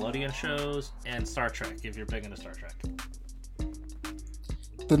the Nickelodeon shows and Star Trek. If you're big into Star Trek.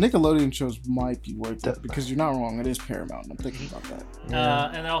 The Nickelodeon shows might be worth it because you're not wrong. It is Paramount. I'm thinking about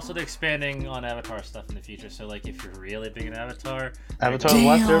that. And also they're expanding on Avatar stuff in the future. So like, if you're really big in Avatar, Avatar: The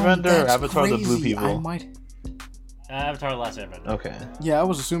Last Airbender, or Avatar: The Blue People. Avatar: The Last Airbender. Okay. Yeah, I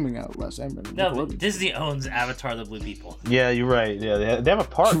was assuming Last Airbender. No, Disney owns Avatar: The Blue People. Yeah, you're right. Yeah, they have a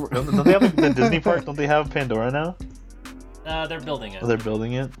park. Don't they have the Disney park? Don't they have Pandora now? They're building it. Oh, they're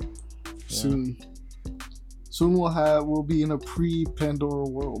building it. Soon. Soon we'll be in a pre-Pandora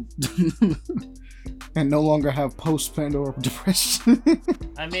world, and no longer have post-Pandora depression.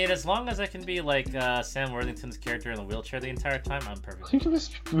 I mean, as long as I can be like Sam Worthington's character in the wheelchair the entire time, I'm perfect. You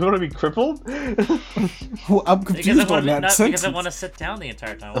want to be crippled? Well, I'm confused on that sentence. Because I want to sit down the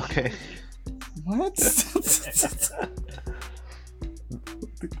entire time. Okay. What? I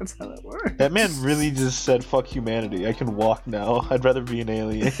think that's how that works. That man really just said, "Fuck humanity. I can walk now. I'd rather be an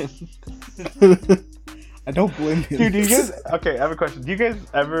alien." I don't blame him. Dude, do you guys... Okay, I have a question. Do you guys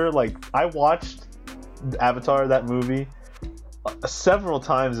ever, like... I watched Avatar, that movie, several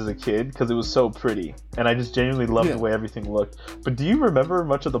times as a kid because it was so pretty. And I just genuinely loved the way everything looked. But do you remember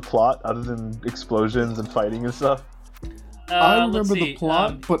much of the plot other than explosions and fighting and stuff? I remember the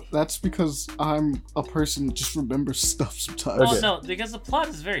plot, but that's because I'm a person that just remembers stuff sometimes. Well, no, because the plot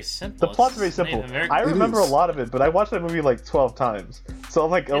is very simple. The plot's very simple. I remember a lot of it, but I watched that movie like 12 times. So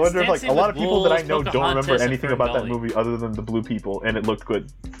I'm like, I wonder if like a lot of people that I know don't remember anything about that movie other than the blue people, and it looked good.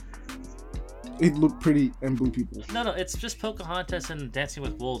 It looked pretty and blue people. No, it's just Pocahontas and Dancing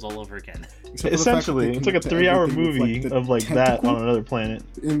with Wolves all over again. Essentially, it's like a 3-hour movie of like that on another planet.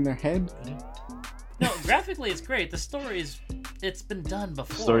 In their head. Mm-hmm. No, graphically it's great. The story it's been done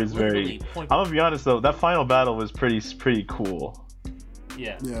before. The story's very... I'm gonna be honest though, that final battle was pretty cool.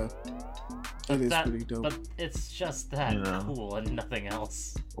 Yeah. Yeah. That is pretty dope. But it's just that cool and nothing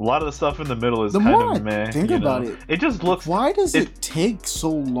else. A lot of the stuff in the middle is kind of meh. Think about it. It just looks... Why does it take so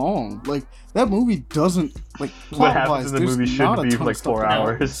long? Like, that movie doesn't... Like, what happens in the movie shouldn't be for like 4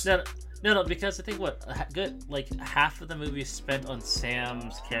 hours. No, because I think half of the movie is spent on Sam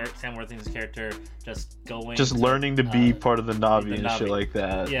Worthington's character just learning to be part of the Na'vi and shit like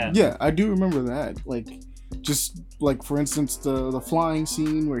that. Yeah, I do remember that. Like, just like for instance the flying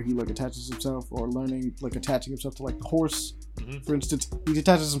scene where he like attaches himself, or learning like attaching himself to like the horse. Mm-hmm. For instance, he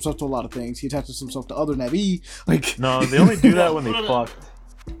attaches himself to a lot of things. He attaches himself to other Na'vi. Like, no, they only do that when they fuck.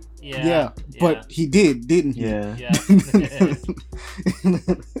 Yeah, but he did, didn't he? Yeah.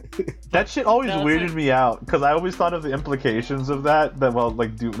 That shit always weirded me out because I always thought of the implications of that. It was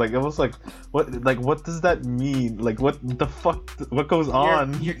like, what does that mean? Like, what the fuck? What goes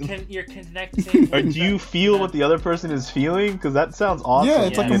on? You're connecting. Or do you feel what the other person is feeling? Because that sounds awesome. Yeah,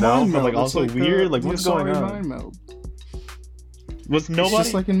 it's like a mind meld. But like also like weird. Like, what's going on? Mind meld. Was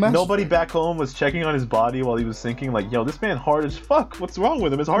nobody back home was checking on his body while he was thinking like, yo, this man hard as fuck. What's wrong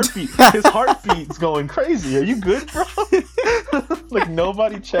with him? His heartbeat's going crazy. Are you good, bro? Like,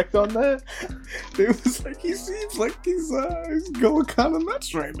 nobody checked on that. It was like, he seems like he's going kind of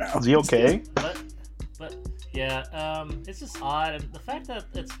nuts right now. Is he okay? But yeah, it's just odd, and the fact that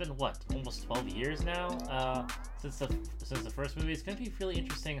it's been almost 12 years now since the first movie. It's gonna be really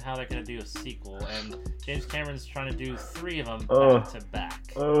interesting how they're gonna do a sequel, and James Cameron's trying to do 3 of them back to back.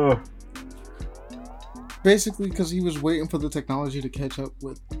 Basically, because he was waiting for the technology to catch up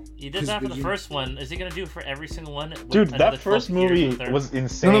with. He did that for the first one. Is he gonna do it for every single one? Dude, that first movie was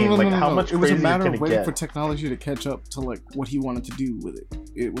insane. No, how much it was a matter of waiting get? for technology to catch up to like what he wanted to do with it.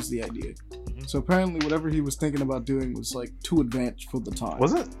 It was the idea. Mm-hmm. So apparently, whatever he was thinking about doing was like too advanced for the time.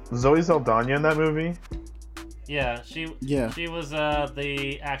 Wasn't Zoe Saldana in that movie? Yeah, she was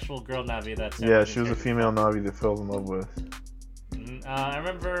the actual girl Na'vi that. She was a female Na'vi that fell in love with. I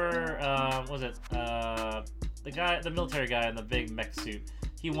remember, the military guy in the big mech suit.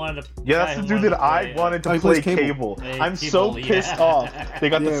 He wanted to. Yeah, that's the dude that I wanted to play Cable. I'm so pissed off. They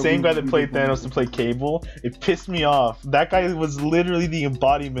got the same guy that played Thanos to play Cable. It pissed me off. That guy was literally the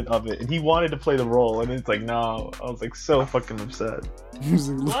embodiment of it, and he wanted to play the role, and it's like, no. I was like so fucking upset. He was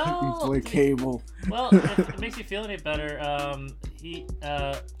like, let me play Cable. Well, if it makes you feel any better,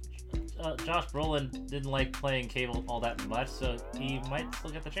 Josh Brolin didn't like playing Cable all that much, so he might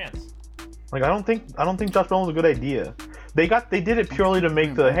still get the chance. Like I don't think Josh Brolin was a good idea. They did it purely to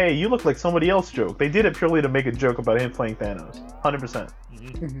make the hey, you look like somebody else joke. They did it purely to make a joke about him playing Thanos, 100%.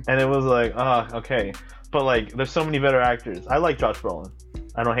 And it was like, okay, but like there's so many better actors. I like Josh Brolin.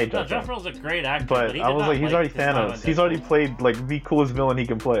 I don't hate Josh Brolin. Josh Brolin's a great actor, but I was like, he's already Thanos. He's already played like the coolest villain he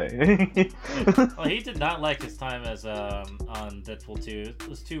can play. Well, he did not like his time as on Deadpool 2. It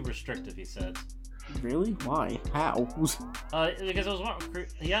was too restrictive, he said. Really? Why? How? Because it was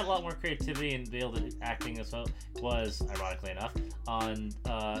he had a lot more creativity and be able to acting as well was, ironically enough, on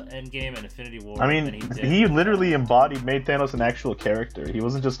Endgame and Infinity War. I mean, he literally made Thanos an actual character. He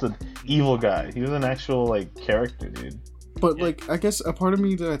wasn't just an evil guy. He was an actual like character, dude. But like, I guess a part of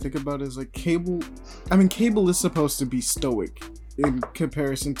me that I think about is like Cable. I mean, Cable is supposed to be stoic in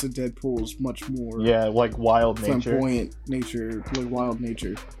comparison to Deadpool's much more like wild flamboyant nature, like wild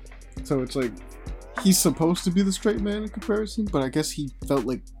nature. So it's like he's supposed to be the straight man in comparison, but I guess he felt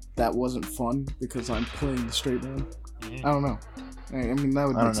like that wasn't fun because I'm playing the straight man. I don't know. I mean, that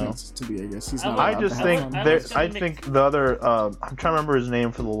would make sense to me. I guess he's not. I just think I think the other. I'm trying to remember his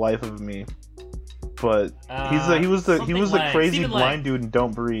name for the life of me. But he was the crazy blind dude in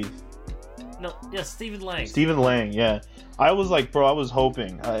Don't Breathe. No, yeah, Stephen Lang. Stephen Lang, yeah. I was like, bro, I was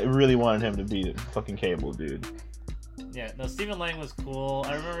hoping. I really wanted him to be fucking Cable, dude. Yeah, no, Stephen Lang was cool.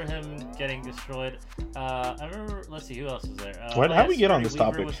 I remember him getting destroyed. I remember. Let's see, who else was there? How did we get on this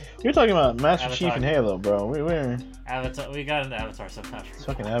topic? You're talking about Master Avatar. Chief and Halo, bro. We're Avatar. We got into Avatar somehow. It's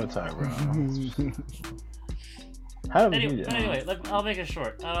fucking Avatar, bro. How did we do that? Anyway, I'll make it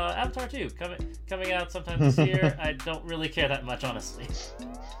short. Avatar 2 coming out sometime this year. I don't really care that much, honestly.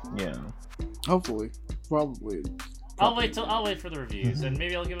 Yeah. Hopefully, probably. I'll wait for the reviews, and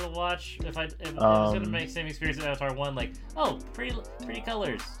maybe I'll give it a watch if it's gonna make the same experience as Avatar 1. Like, oh, pretty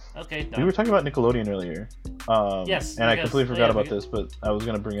colors. Okay. Done. We were talking about Nickelodeon earlier. Yes. And I completely forgot about this, but I was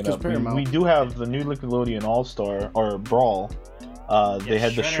gonna bring it up. We do have the new Nickelodeon All Star or Brawl. They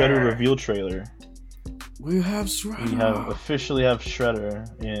had the Shredder reveal trailer. We have Shredder. We officially have Shredder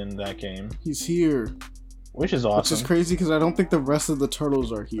in that game. He's here. Which is awesome. Which is crazy because I don't think the rest of the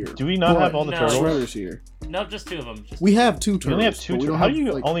turtros are here. Do we not have all the turtles? Shredder's here. No, just 2 of them. We have 2 turtles. We only have 2 turtles. How do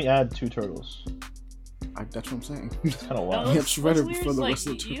you only add 2 turtles? That's what I'm saying. It's kind of wild. We have Shredder before the rest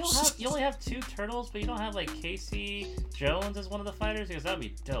of the turtles. You only have 2 turtles, but you don't have like Casey Jones as one of the fighters because that'd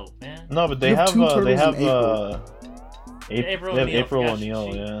be dope, man. No, but they have April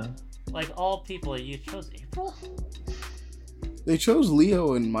O'Neil, yeah. Like all people, you chose April? They chose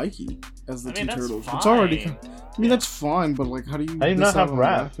Leo and Mikey as the 2 turtles. Fine. It's already. I mean, that's fine, but like, how do you? I did not have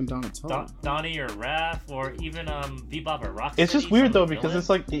Raph and Donatello. Donnie or Raph, or even Bebop or Rocksteady. It's just weird though because it's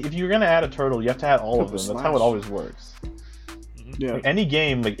like if you're gonna add a turtle, you have to add all of them. That's how it always works. Yeah. Like, any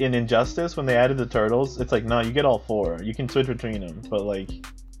game, like in Injustice, when they added the turtles, it's like no, you get all 4. You can switch between them, but like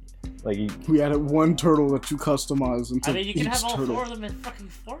we added 1 turtle that you customize into. I mean, you can have all turtle. 4 of them in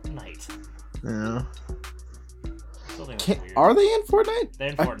fucking Fortnite. Yeah. Are they in Fortnite? They're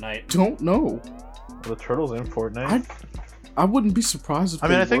in Fortnite. I don't know. Are the turtles in Fortnite? I wouldn't be surprised if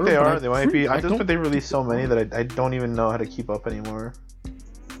I think they are. They might be. I just they released so many that I don't even know how to keep up anymore.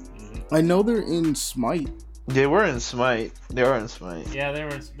 I know they're in Smite. They were in Smite. They are in Smite. Yeah, they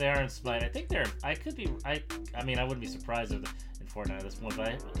are in Smite. I think they're. I could be. I mean, I wouldn't be surprised if they're in Fortnite at this point,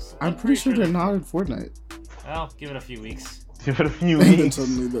 but I'm pretty sure they're not in Fortnite. Well, give it a few weeks. Give it a few And then weeks.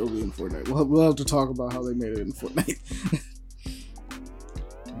 suddenly they'll be in Fortnite. We'll have to talk about how they made it in Fortnite.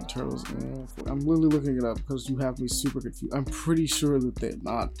 Turtles. I'm literally looking it up because you have me super confused. I'm pretty sure that they're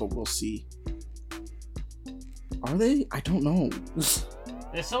not, but we'll see. Are they? I don't know.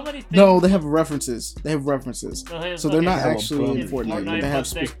 There's so many things. No, they have references. So they're not okay, actually in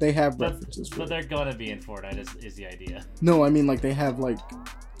Fortnite. But they have references. But they're gonna be in Fortnite. Is the idea? No, I mean like they have like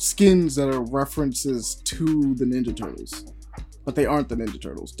skins that are references to the Ninja Turtles, but they aren't the Ninja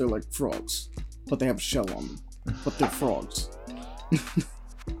Turtles. They're like frogs, but they have a shell on them. But they're frogs.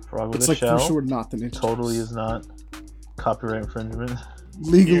 Frog with it's a like shell. For sure not the Ninja Totally Turtles. is not copyright infringement.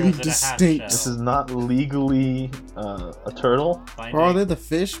 Legally distinct. This is not legally a turtle. Or are they the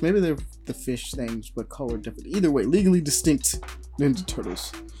fish? Maybe they're the fish things, but colored different. Either way, legally distinct Ninja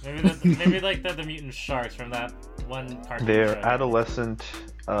Turtles. Maybe like they're the mutant sharks from that one cartoon. They're show. adolescent.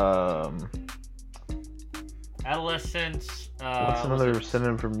 Adolescent. What's another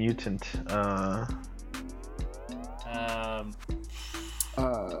synonym for mutant?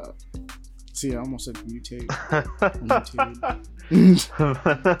 See, I almost said mutate. But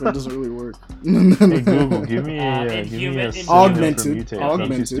it doesn't really work. Hey Google, give me a synonym for augmented. mutate. Augmented. I'm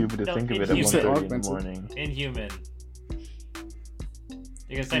too stupid to think of it at 1:30 in the morning. Inhuman.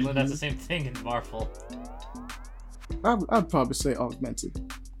 Because technically that's the same thing in Marvel. I'd probably say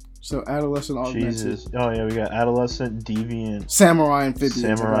augmented. So adolescent augmented. Jesus. Oh yeah, we got adolescent, deviant, samurai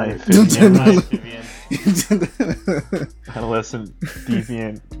amphibian. Adolescent,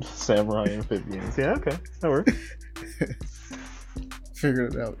 deviant, samurai amphibians. Yeah, okay, that works.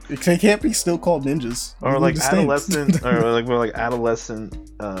 Figured it out. They can't be still called ninjas. Or like adolescent, or like more like adolescent,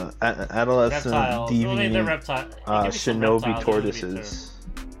 adolescent, reptiles. deviant, shinobi tortoises.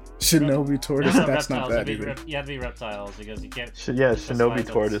 Shinobi tortoise. That's not bad either. You have to be reptiles because you can't. Shinobi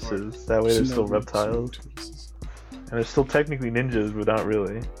tortoises. That way they're still reptiles, and they're still technically ninjas, but not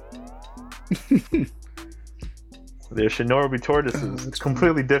really. They're shinobi tortoises. It's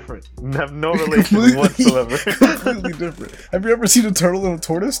completely different. Have no relation whatsoever. Completely different. Have you ever seen a turtle and a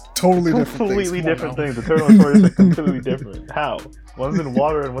tortoise? Totally different things. Completely different things. The turtle and tortoise are completely different. How? One's in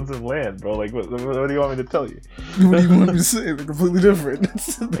water and one's in land, bro. Like, what do you want me to tell you? What do you want me to say? They're completely different.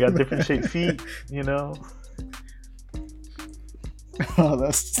 They got different shaped feet, you know? Oh,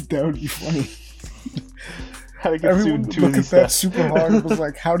 that would be funny. How to get Everyone sued look at that super hard and was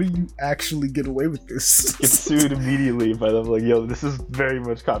like, how do you actually get away with this? Get sued immediately by them, like, yo, this is very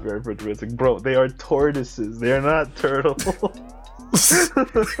much copyright infringement. It's like, bro, they are tortoises. They are not turtles.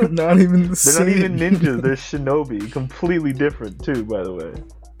 Not even the same. They're not even ninjas. They're shinobi. Completely different, too, by the way.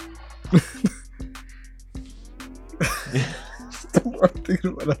 The more I'm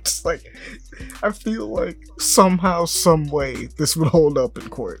thinking about it, I'm just like, I feel like somehow, some way, this would hold up in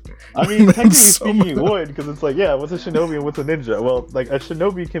court. I mean, technically speaking, it would, because it's like, yeah, what's a shinobi and what's a ninja? Well, like, a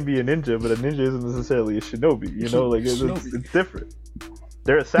shinobi can be a ninja, but a ninja isn't necessarily a shinobi, you know? Like, it's different.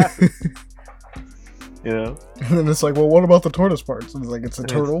 They're assassins. You know? And then it's like, well, what about the tortoise parts? And it's like, it's a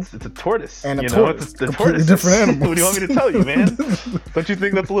turtle. It's a tortoise. And a tortoise. It's a completely different animals. What do you want me to tell you, man? Don't you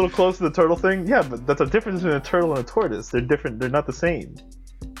think that's a little close to the turtle thing? Yeah, but that's a difference between a turtle and a tortoise. They're different. They're not the same.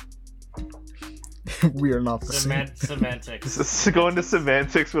 We are not the same. Semantics. Just go into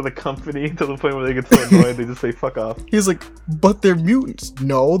semantics with a company to the point where they get so annoyed they just say "fuck off." He's like, but they're mutants.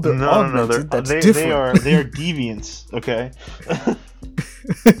 No, they're augmented. That's different. They are deviants. Okay.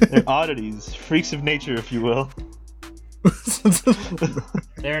 They're oddities, freaks of nature, if you will.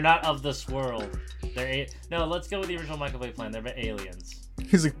 They're not of this world. No, let's go with the original Michael Bay plan. They're aliens.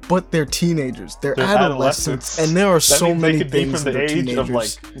 He's like, but they're teenagers. They're adolescents, and there are so many things from the that are age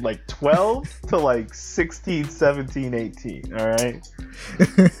teenagers. of like 12 to like 16, 17, 18. All right.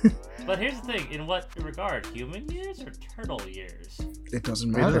 But here's the thing: in what regard, human years or turtle years? It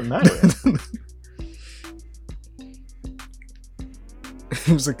doesn't matter. It doesn't matter.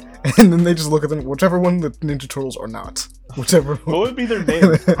 He was like, and then they just look at them, whichever one the Ninja Turtles are not. Whichever one. What would be their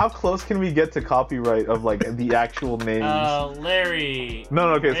name? How close can we get to copyright of like the actual names? Larry. No,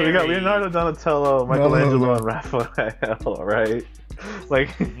 okay, Larry. So we got Leonardo, Donatello, Michelangelo, and Raphael, right? Like,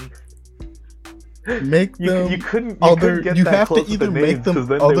 make them. You couldn't other. get You that have close to either with the make names, them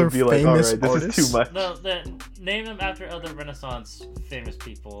then other they would be like, all famous right, this artists. is too much. No, then name them after other Renaissance famous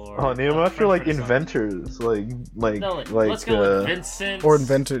people. Or name them after like inventors, like let's go with Vincent or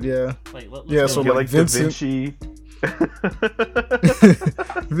invented, yeah. Let's so go like Vincent. Da Vinci.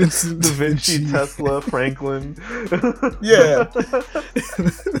 Vincent Da Vinci, Tesla, Franklin. Yeah.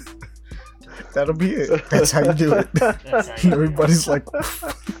 That'll be it. That's how you do it. And everybody's like,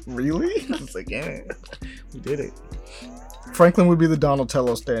 really? It's like, yeah, we did it. Franklin would be the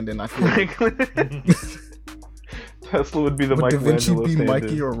Donatello stand-in, I feel. Franklin. Tesla would be the Michelangelo Da Vinci be stand-in.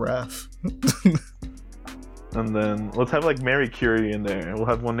 Mikey or Raph? And then let's have like Mary Curie in there. We'll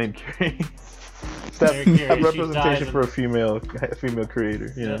have one named Curie. Curie, representation for a female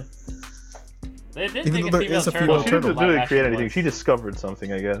creator, you know. They did Even make though a there female is a turtle. Well, she didn't really live create action anything. was. She discovered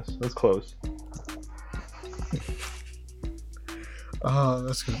something, I guess. That's close. Oh,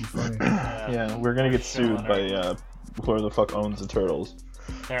 that's gonna be funny. Yeah, we're gonna get sued by whoever the fuck owns the turtles.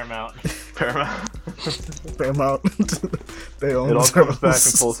 Paramount. Paramount. They own It all turtles. comes back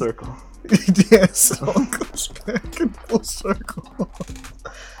in full circle. Yes, it all comes back in full circle.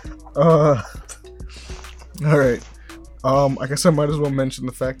 Alright. I guess I might as well mention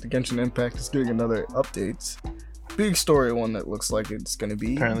the fact that Genshin Impact is getting another update. Big story one that looks like it's gonna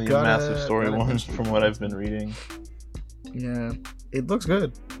be. Apparently a massive story one from what I've been reading. Yeah, it looks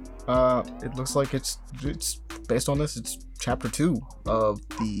good. It looks like it's based on this. It's chapter 2 of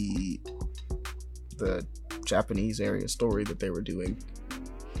the Japanese area story that they were doing.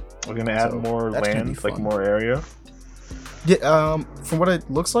 We're gonna add more land, like more area. Yeah, from what it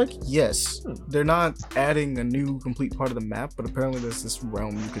looks like, yes. They're not adding a new complete part of the map, but apparently there's this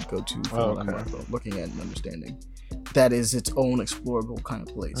realm you could go to from what I'm looking at and understanding. That is its own explorable kind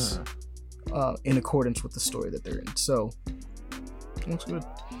of place, in accordance with the story that they're in. So, Looks good.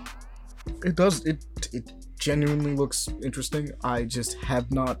 It does. It genuinely looks interesting. I just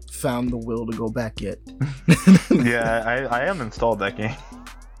have not found the will to go back yet. Yeah, I haven't installed that game.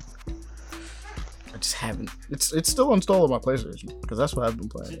 I just haven't. It's still installed on my PlayStation because that's what I've been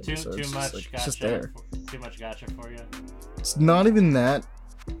playing. Too much like, gotcha. Just there. Too much gotcha for you. It's not even that.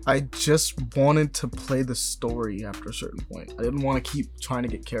 I just wanted to play the story after a certain point. I didn't want to keep trying to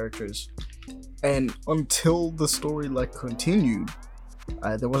get characters, and until the story like continued,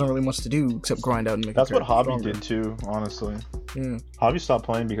 there wasn't really much to do except grind out and make. That's what Hobby did too, honestly. Yeah. Hobby stopped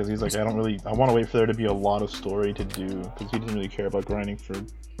playing because he's like, I want to wait for there to be a lot of story to do because he didn't really care about grinding for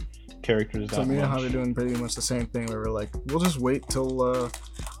characters that much. So me and Hobby are doing pretty much the same thing where we're like, we'll just wait till.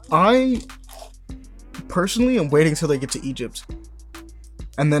 I personally am waiting till they get to Egypt.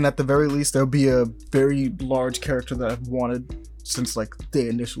 And then at the very least, there'll be a very large character that I've wanted since like they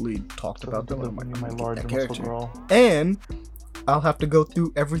initially talked about them. I'm like, my large muscle girl. And I'll have to go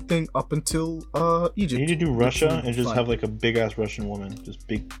through everything up until Egypt. You need to do Russia and just have like a big ass Russian woman, just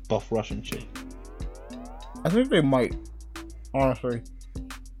big buff Russian chick. I think they might, honestly.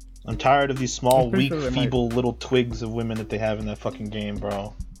 I'm tired of these small, weak, feeble little twigs of women that they have in that fucking game,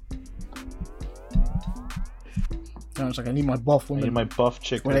 bro. I was like, I need my buff woman. I need my buff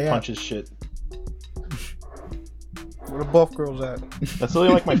chick that punches shit. Where the buff girls at? That's really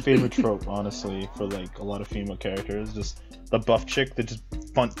like my favorite trope, honestly, for like a lot of female characters. Just the buff chick that just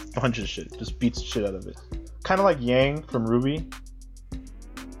punches shit, just beats shit out of it. Kind of like Yang from Ruby.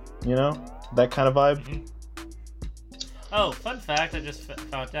 You know? That kind of vibe. Mm-hmm. Oh, fun fact I just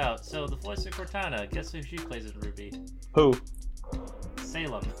found out. So the voice of Cortana, guess who she plays in Ruby? Who?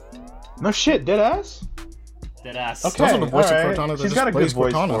 Salem. No shit, deadass? Deadass. Okay, also the voice of Cortana. She's got a good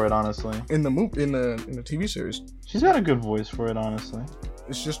voice for it, honestly. In the TV series. She's got a good voice for it, honestly.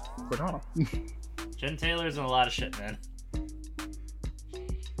 It's just Cortana. Jen Taylor's in a lot of shit, man.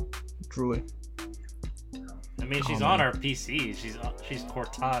 Truly. I mean, she's on our PC. She's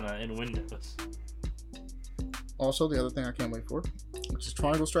Cortana in Windows. Also, the other thing I can't wait for, which is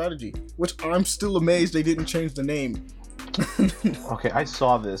Triangle Strategy, which I'm still amazed they didn't change the name. Okay, I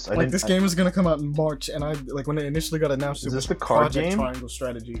saw this. This game is gonna come out in March, and I like when it initially got announced. Is it this was the card Project game? Triangle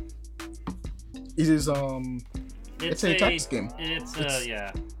Strategy. It is it's a tactics game.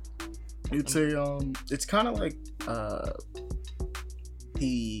 Yeah. It's kind of like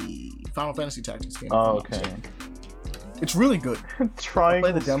the Final Fantasy Tactics game. Oh, okay. It's really good.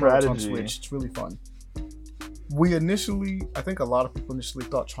 Triangle Play the demo Strategy. on Switch. It's really fun. I think a lot of people initially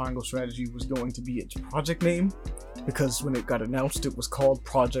thought Triangle Strategy was going to be its project name, because when it got announced, it was called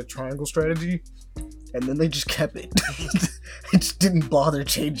Project Triangle Strategy, and then they just kept it. They just didn't bother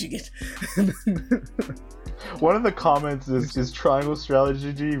changing it. One of the comments is Triangle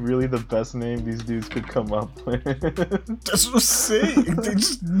Strategy really the best name these dudes could come up with? That's what I'm saying. They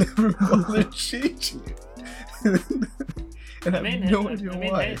just never bothered changing it. And I have no idea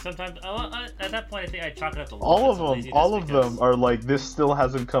why. Hey, sometimes at that point, I think I chalk it up to all of them are like, this still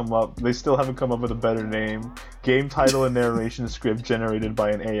hasn't come up. They still haven't come up with a better name. Game title and narration script generated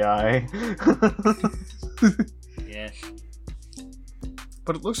by an AI. Yeah.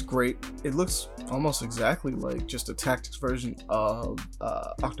 But it looks great. It looks almost exactly like just a tactics version of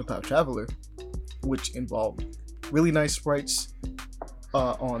Octopath Traveler, which involved really nice sprites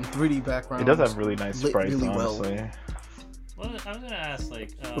on 3D backgrounds. It does have really nice sprites, really honestly. Well. Well, I was gonna ask,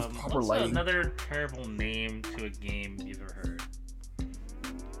 what's lighting. another terrible name to a game you've ever heard?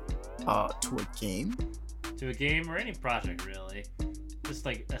 To a game? To a game or any project, really. Just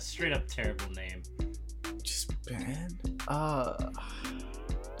like a straight up terrible name. Just bad?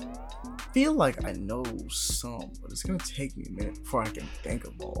 Feel like I know some, but it's gonna take me a minute before I can think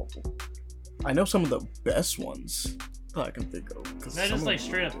of all. I know some of the best ones that I can think of. Not just like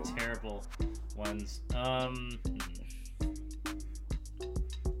straight up terrible ones.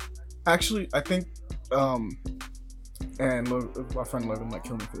 Actually, I think, and my friend Logan might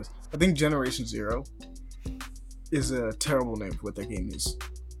kill me for this. I think Generation Zero is a terrible name for what that game is.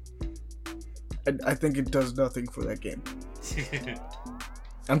 I think it does nothing for that game.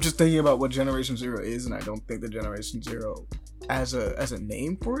 I'm just thinking about what Generation Zero is, and I don't think that Generation Zero, as a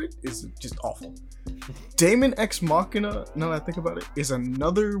name for it, is just awful. Daemon X Machina, now that I think about it, is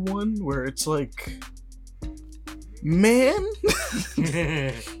another one where it's like, man,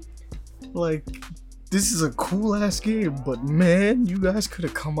 like, this is a cool ass game, but man, you guys could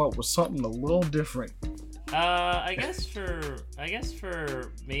have come up with something a little different. I guess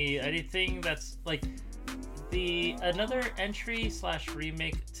for me, anything that's like another entry /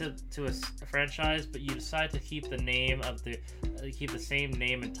 remake to a franchise, but you decide to keep the name of keep the same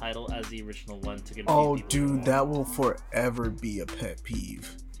name and title as the original one to confuse Oh, people dude, more. that will forever be a pet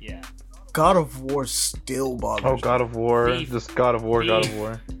peeve. Yeah. God of War still bothers me. Oh, God of War. Thief. Just God of War, God of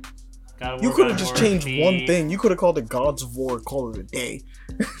War. God of War, You could God have of just War, changed Thief. one thing. You could have called it Gods of War, call it a day.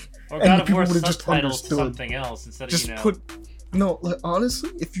 Or And God of people War would've just subtitled to understood. something else instead of, Just No, like, honestly,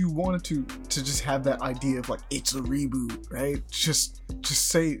 if you wanted to just have that idea of like it's a reboot, right? Just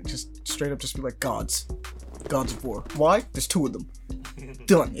straight up just be like Gods of War. Why? There's 2 of them.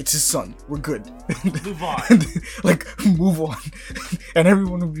 Done. It's his son. We're good. Move on. Like, move on. And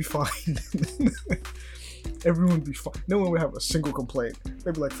everyone would be fine. Everyone would be fine. No one would have a single complaint.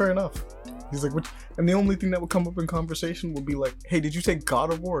 They'd be like, fair enough. He's like, what? And the only thing that would come up in conversation would be like, hey, did you say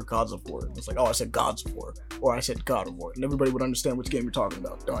God of War or Gods of War? And it's like, oh, I said Gods of War. Or I said God of War. And everybody would understand which game you're talking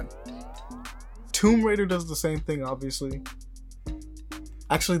about. Done. Tomb Raider does the same thing, obviously.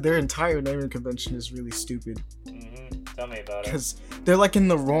 Actually, their entire naming convention is really stupid. Mm-hmm. Tell me about it. Because they're like in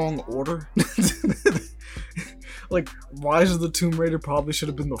the wrong order. Like, Rise of the Tomb Raider probably should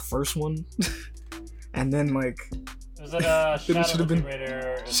have been the first one. And then, like... Was it Shadow of the Tomb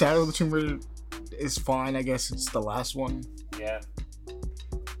Raider? Shadow of the Tomb Raider is fine, I guess it's the last one. Yeah.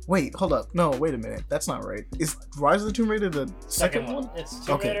 Wait, hold up. No, wait a minute. That's not right. Is Rise of the Tomb Raider the second one? It's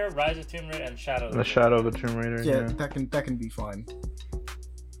Tomb Raider, Rise of Tomb Raider, and Shadow of the Tomb Raider. Shadow of the Tomb Raider. Yeah, that can be fine.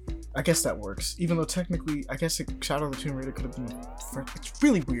 I guess that works. Even though technically, I guess Shadow of the Tomb Raider could have been... It's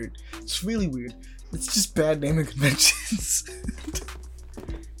really weird. It's really weird. It's just bad naming conventions.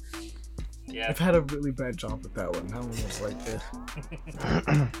 Yeah. I've had a really bad job with that one. That one was like this.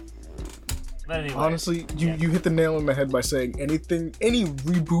 But anyway, Honestly, you hit the nail on the head by saying any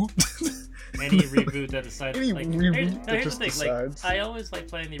reboot. Any reboot that decides. Any like, reboot that here's just the thing. decides. Like, I always like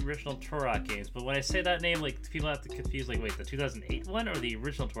playing the original Turok games, but when I say that name, like people have to confuse. Like, wait, the 2008 one or the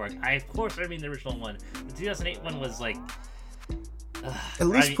original Turok? Of course I mean the original one. The 2008 one was like. At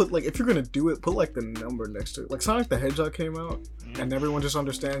least put like if you're gonna do it, put like the number next to it. Like Sonic the Hedgehog came out, and everyone just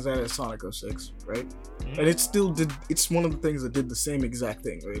understands that as Sonic 06, right? And it still did. It's one of the things that did the same exact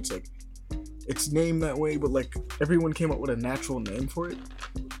thing. Right? It's like it's named that way, but like everyone came up with a natural name for it.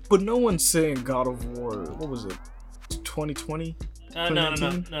 But no one's saying God of War. What was it? 2020. No.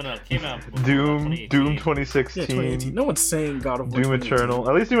 It came out. Doom 2016. Yeah, 2018. No one's saying God of War. Doom Eternal.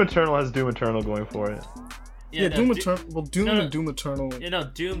 At least Doom Eternal has Doom Eternal going for it. Yeah, Doom Eternal. Well, Doom and Doom Eternal. You know,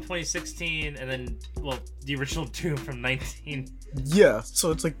 Doom 2016, and then the original Doom from 19. Yeah,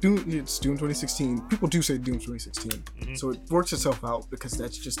 so it's like Doom. It's Doom 2016. People do say Doom 2016, so it works itself out because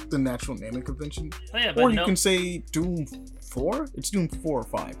that's just the natural naming convention. Oh, yeah, but or you can say Doom 4. It's Doom 4 or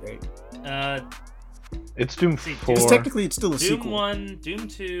 5, right? It's Doom 4. Because technically, it's still a Doom sequel. 1, Doom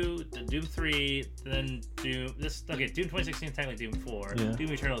 2, then Doom 3, then Doom... Doom 2016 is technically Doom 4. Yeah.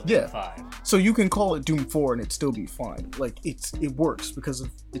 Doom Eternal is Doom 5. So you can call it Doom 4 and it'd still be fine. Like, it works because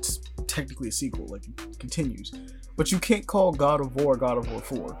it's technically a sequel. Like, it continues. But you can't call God of War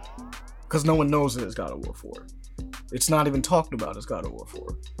 4. Because no one knows it as God of War 4. It's not even talked about as God of War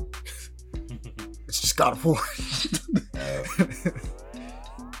 4. It's just God of War.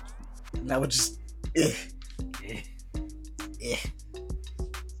 That would just...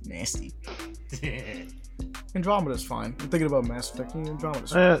 Nasty. Andromeda's fine. I'm thinking about Mass Effect.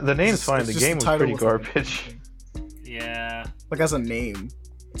 Andromeda's fine. The name's fine. The game was pretty garbage. Yeah. Like as a name,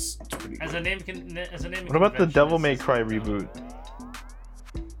 it's pretty. As a name. What about the Devil May Cry reboot?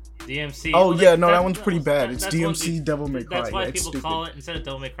 DMC. Oh yeah, no, that one's pretty bad. It's DMC Devil May Cry. That's why people call it, instead of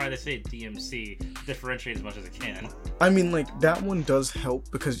Devil May Cry, they say DMC. Differentiate as much as it can. I mean, like, that one does help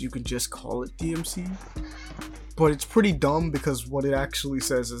because you can just call it DMC. But it's pretty dumb because what it actually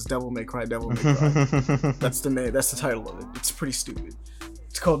says is Devil May Cry, Devil May Cry. That's the name. That's the title of it. It's pretty stupid.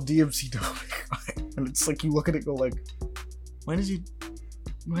 It's called DMC Devil May Cry, and it's like you look at it, and go like, why did you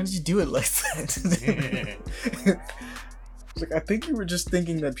do it like that? Like, I think you were just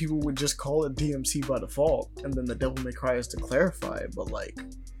thinking that people would just call it DMC by default, and then the Devil May Cry is to clarify it, but like,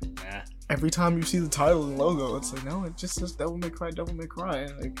 every time you see the title and logo, it's like, no, it just says Devil May Cry, Devil May Cry.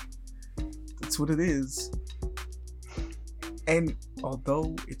 Like, that's what it is. And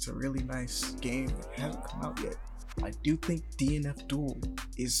although it's a really nice game that hasn't come out yet, I do think DNF Duel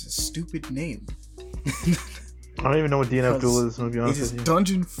is a stupid name. I don't even know what DNF Duel is, to be honest with you. It is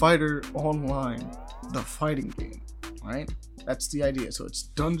Dungeon Fighter Online, the fighting game, right? That's the idea. So it's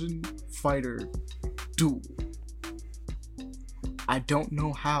Dungeon Fighter Duel. I don't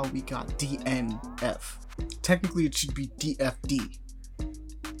know how we got DNF. Technically, it should be DFD.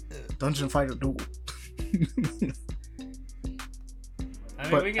 Dungeon Fighter Duel. I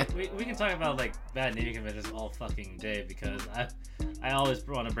mean, we can talk about like bad naming conventions all fucking day because I always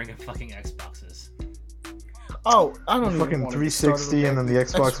want to bring up fucking Xboxes. Oh, I don't the even fucking 360 and then the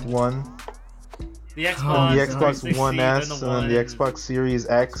Xbox One. The Xbox, the Xbox One S, and then the Xbox Series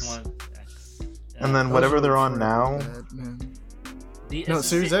X, and then whatever they're on now.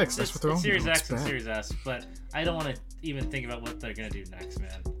 Series X. That's what they're on. Series X and Series S, but I don't want to even think about what they're gonna do next,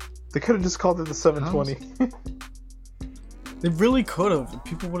 man. They could have just called it the 720. They really could have.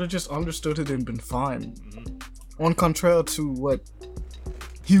 People would have just understood it and been fine. Mm-hmm. On contrary to what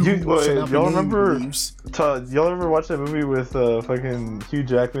y'all remember? Y'all ever watch that movie with fucking Hugh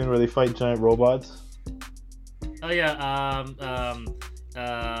Jackman where they fight giant robots? Oh yeah,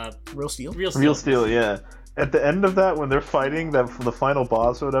 Real Steel. Real Steel, yeah. At the end of that, when they're fighting the final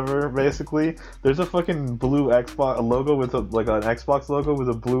boss or whatever, basically, there's a fucking blue Xbox logo with an Xbox logo with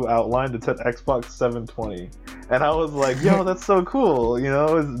a blue outline that said Xbox 720, and I was like, "Yo, that's so cool!" You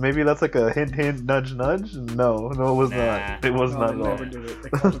know, maybe that's like a hint, nudge. No, it was not. It was not at all. Never did it. They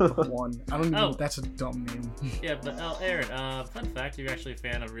called it the One. I don't even know. That's a dumb name. Yeah, but Aaron, fun fact: if you're actually a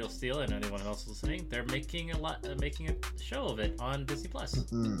fan of Real Steel, and anyone else listening, they're making a show of it on Disney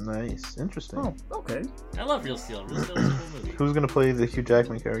Plus. Nice, interesting. Oh, okay. I love Real Steel. Real Steel is a cool movie. Who's gonna play the Hugh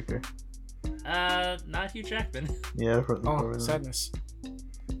Jackman character? Not Hugh Jackman. Yeah. Sadness.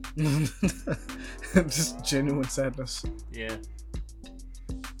 Just genuine sadness. Yeah.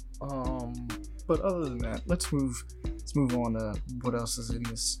 But other than that, let's move on to what else is in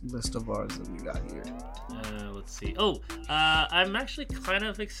this list of ours that we got here. Let's see. I'm actually kind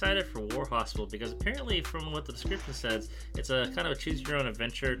of excited for War Hospital because apparently, from what the description says, it's a kind of a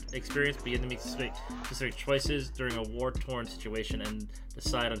choose-your-own-adventure experience. But you have to make specific choices during a war-torn situation and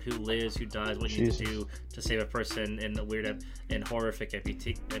decide on who lives, who dies, what you need to do to save a person in a weird and horrific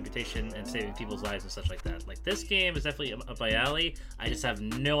amputation and saving people's lives and such like that. Like, this game is definitely up my alley. I just have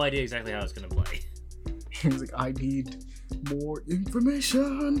no idea exactly how it's going to play. He's like, I need more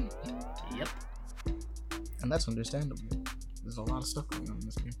information. Yep. And that's understandable. There's a lot of stuff going on in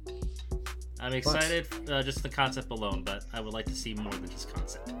this game. I'm excited, just the concept alone, but I would like to see more than just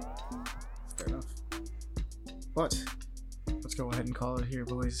concept. Fair enough. But let's go ahead and call it here,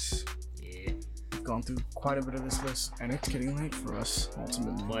 boys. Yeah. We've gone through quite a bit of this list, and it's getting late for us,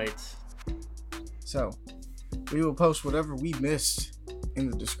 ultimately. Right. So, we will post whatever we missed in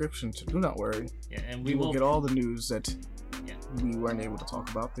the description, so do not worry. Yeah, and we will get all the news that we weren't able to talk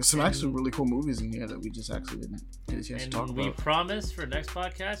about. There's some actually really cool movies in here that we just actually didn't get a chance to talk about. And we promise for next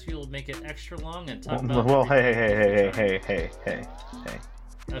podcast we will make it extra long and talk about. Well, hey.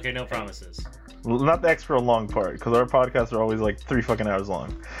 Okay, no promises. Well, not the extra long part, because our podcasts are always like 3 fucking hours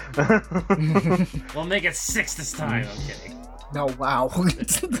long. We'll make it 6 this time. I'm kidding. No, wow.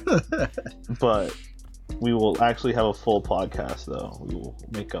 But we will actually have a full podcast, though. We will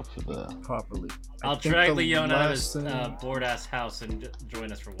make up for the properly. I'll drag Leon out of his bored ass house and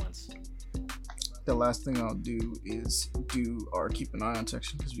join us for once. The last thing I'll do is do our keep an eye on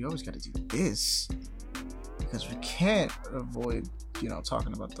section, because we always got to do this, because we can't avoid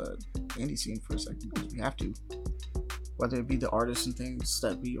talking about the indie scene for a second, because we have to, whether it be the artists and things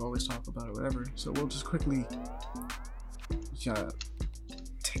that we always talk about or whatever. So we'll just quickly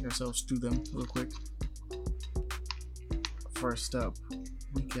take ourselves through them real quick. First up,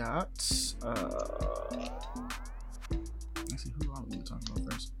 we got actually, who are we going to talk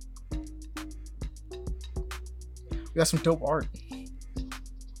about first? We got some dope art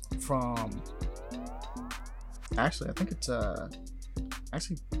from, actually, I think it's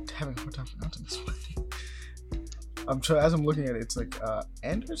actually having a hard time pronouncing this one. As I'm looking at it, it's like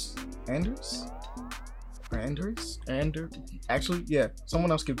Anders. Actually, yeah,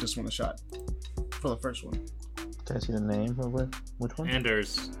 someone else give this one a shot for the first one. Did I see the name of it? Which one?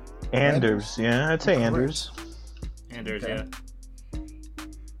 Anders, yeah, I'd say Anders. Okay. Yeah.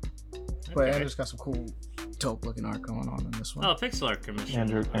 But Anders got some cool, dope looking art going on in this one. Oh, pixel art commission.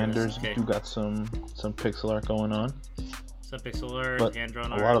 Anders do got some pixel art going on. Some pixel art, but hand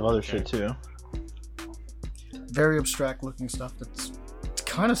drawn a art. lot of other shit too. Very abstract looking stuff that's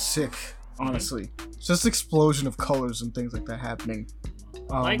kind of sick, honestly. It's just explosion of colors and things like that happening.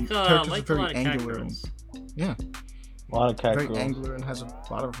 Characters are very angular. Yeah. A lot of cat very girls. angular and has a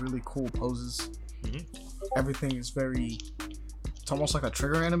lot of really cool poses. Mm-hmm. Everything is very. It's almost like a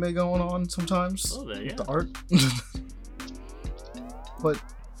trigger anime going on sometimes. A little bit, yeah. With the art. But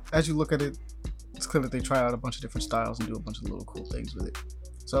as you look at it, it's clear that they try out a bunch of different styles and do a bunch of little cool things with it.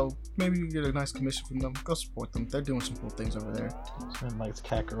 So maybe you get a nice commission from them. Go support them. They're doing some cool things over there. Man likes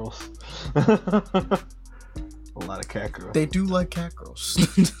cat girls. A lot of cat girls. They do like cat girls.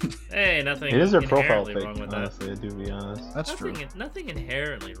 Hey, nothing. It is their profile inherently pic. wrong with Honestly, I do be honest. That's true. Nothing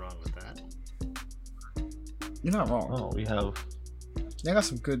inherently wrong with that. You're not wrong. Oh, we have. They got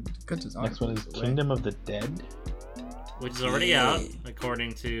some good design. Next one is Kingdom of the Dead, which is already out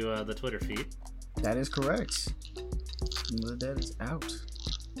according to the Twitter feed. That is correct. Kingdom of the Dead is out.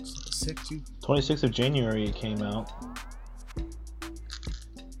 It's sick too. 26th of January it came out.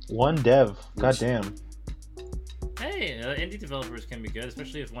 One dev. Goddamn. Hey, indie developers can be good,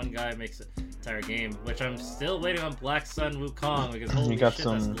 especially if one guy makes an entire game. Which I'm still waiting on Black Sun Wukong because holy You got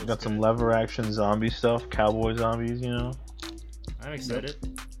shit, some lever action zombie stuff, cowboy zombies, you know. I'm excited.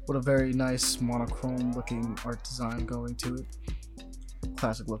 With a very nice monochrome looking art design going to it.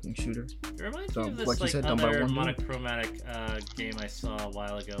 Classic looking shooter. It reminds So, me of this like you said, done by other one dude. monochromatic game I saw a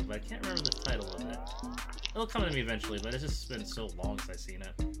while ago, but I can't remember the title of it. It'll come to me eventually, but it's just been so long since I've seen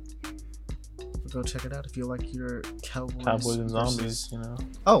it. Go check it out if you like your Cowboys and zombies, you know.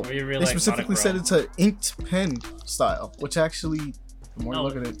 Oh, Or you really they like specifically said monochrome. it's an inked pen style, which actually, the more you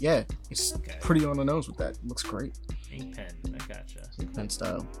look at it, yeah, it's Okay. pretty on the nose with that. It looks great. Ink pen, I gotcha. Ink pen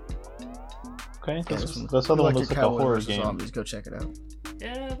style. Okay, Yeah, this if other you one like looks your like a Cowboys horror versus game. Zombies, go check it out.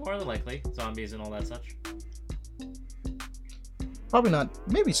 Yeah, more than likely. Zombies and all that such. Probably not,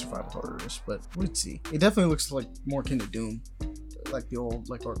 maybe survival horror-ish, but we'd see. It definitely looks like more akin to Doom, like the old,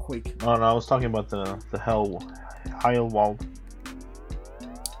 like, or Quake. Oh no, I was talking about the Heilwald.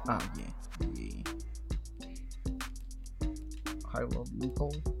 Ah, yeah. High-Level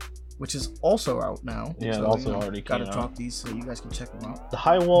Loophole, which is also out now. Yeah, so, it also already gotta came drop out. these so you guys can check them out. The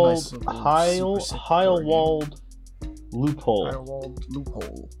Nice little super sick Heilwald Loophole. Firewalled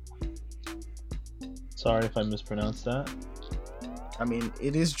Loophole. Sorry if I mispronounced that. I mean,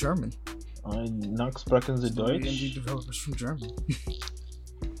 it is German. Not sprechen Sie So the indie Deutsch? developers from Germany.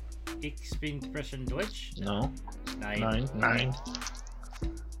 Ich bin sprechen Deutsch? No. Nine. Nine.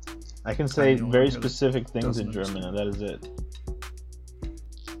 I can say don't very really specific things doesn't in German, and that is it.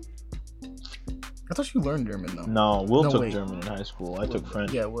 I thought you learned German though. No, Will took wait. German in high school. I took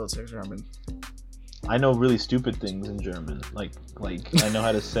French. Yeah, Will took German. I know really stupid things in German. Like I know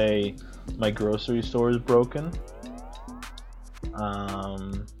how to say my grocery store is broken. I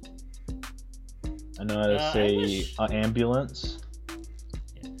know how to say ambulance.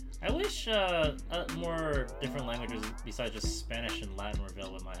 I wish more different languages besides just Spanish and Latin were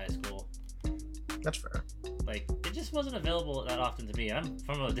available in my high school. That's fair. Like, it just wasn't available that often to me. I'm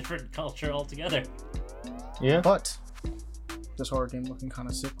from a different culture altogether. Yeah. But this horror game looking kind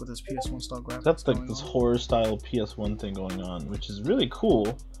of sick with this PS1 style graphics. That's like going this on. horror style PS1 thing going on, which is really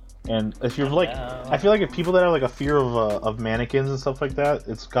cool. And if you're like, I feel like if people that have like a fear of mannequins and stuff like that,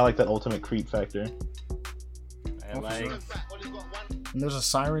 it's got like that ultimate creep factor. I like. And there's a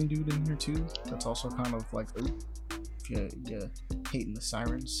siren dude in here too. That's also kind of like, ooh, if you hating the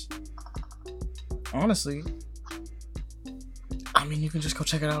sirens. Honestly, I mean, you can just go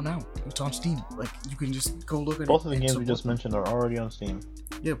check it out now. It's on Steam. Like, you can just go look at it. Both of the and games we just support mentioned are already on Steam. them.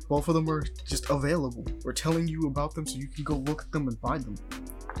 Yeah, both of them are just available. We're telling you about them so you can go look at them and buy them.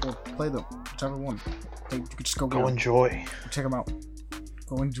 Or play them. Whichever one. You can just go enjoy. check them out.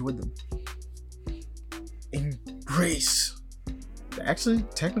 Go enjoy them. Embrace. Actually,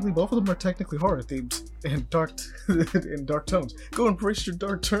 technically, both of them are technically horror themed and dark tones. Go embrace your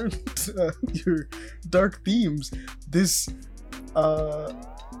dark your dark themes. This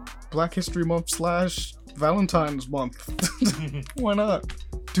Black History Month / Valentine's Month. Why not?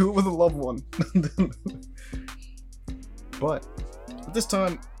 Do it with a loved one. But at this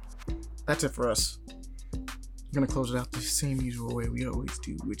time, that's it for us. I'm gonna close it out the same usual way we always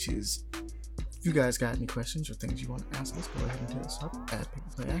do, which is, if you guys got any questions or things you want to ask us, go ahead and hit us up at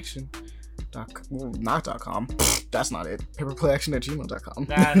paperplayaction.com. Well, not .com. That's not it. Paperplayaction@gmail.com.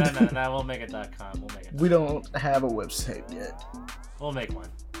 Nah, we'll make it .com. We'll make it. We don't have a website yet. We'll make one.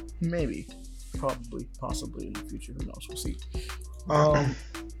 Maybe. Probably. Possibly in the future. Who knows? We'll see.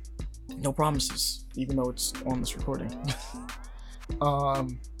 No promises, even though it's on this recording.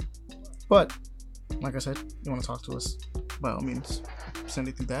 But, like I said, you want to talk to us, by all means, send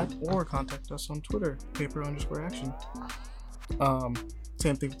it through that, or contact us on Twitter, paper_action.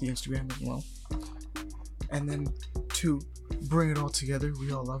 Same thing with the Instagram as well. And then, to bring it all together,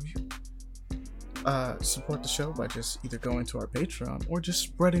 we all love you. Support the show by just either going to our Patreon or just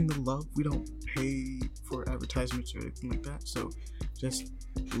spreading the love. We don't pay for advertisements or anything like that, so just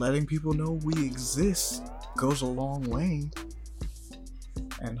letting people know we exist goes a long way.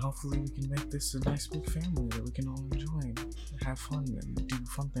 And hopefully we can make this a nice big family that we can all enjoy and have fun and do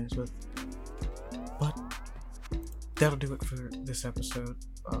fun things with. But that'll do it for this episode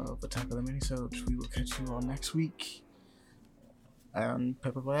of Attack of the Minisodes. We will catch you all next week. And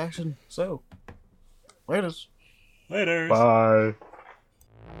Pepper by Action. So, laters. Laters. Bye.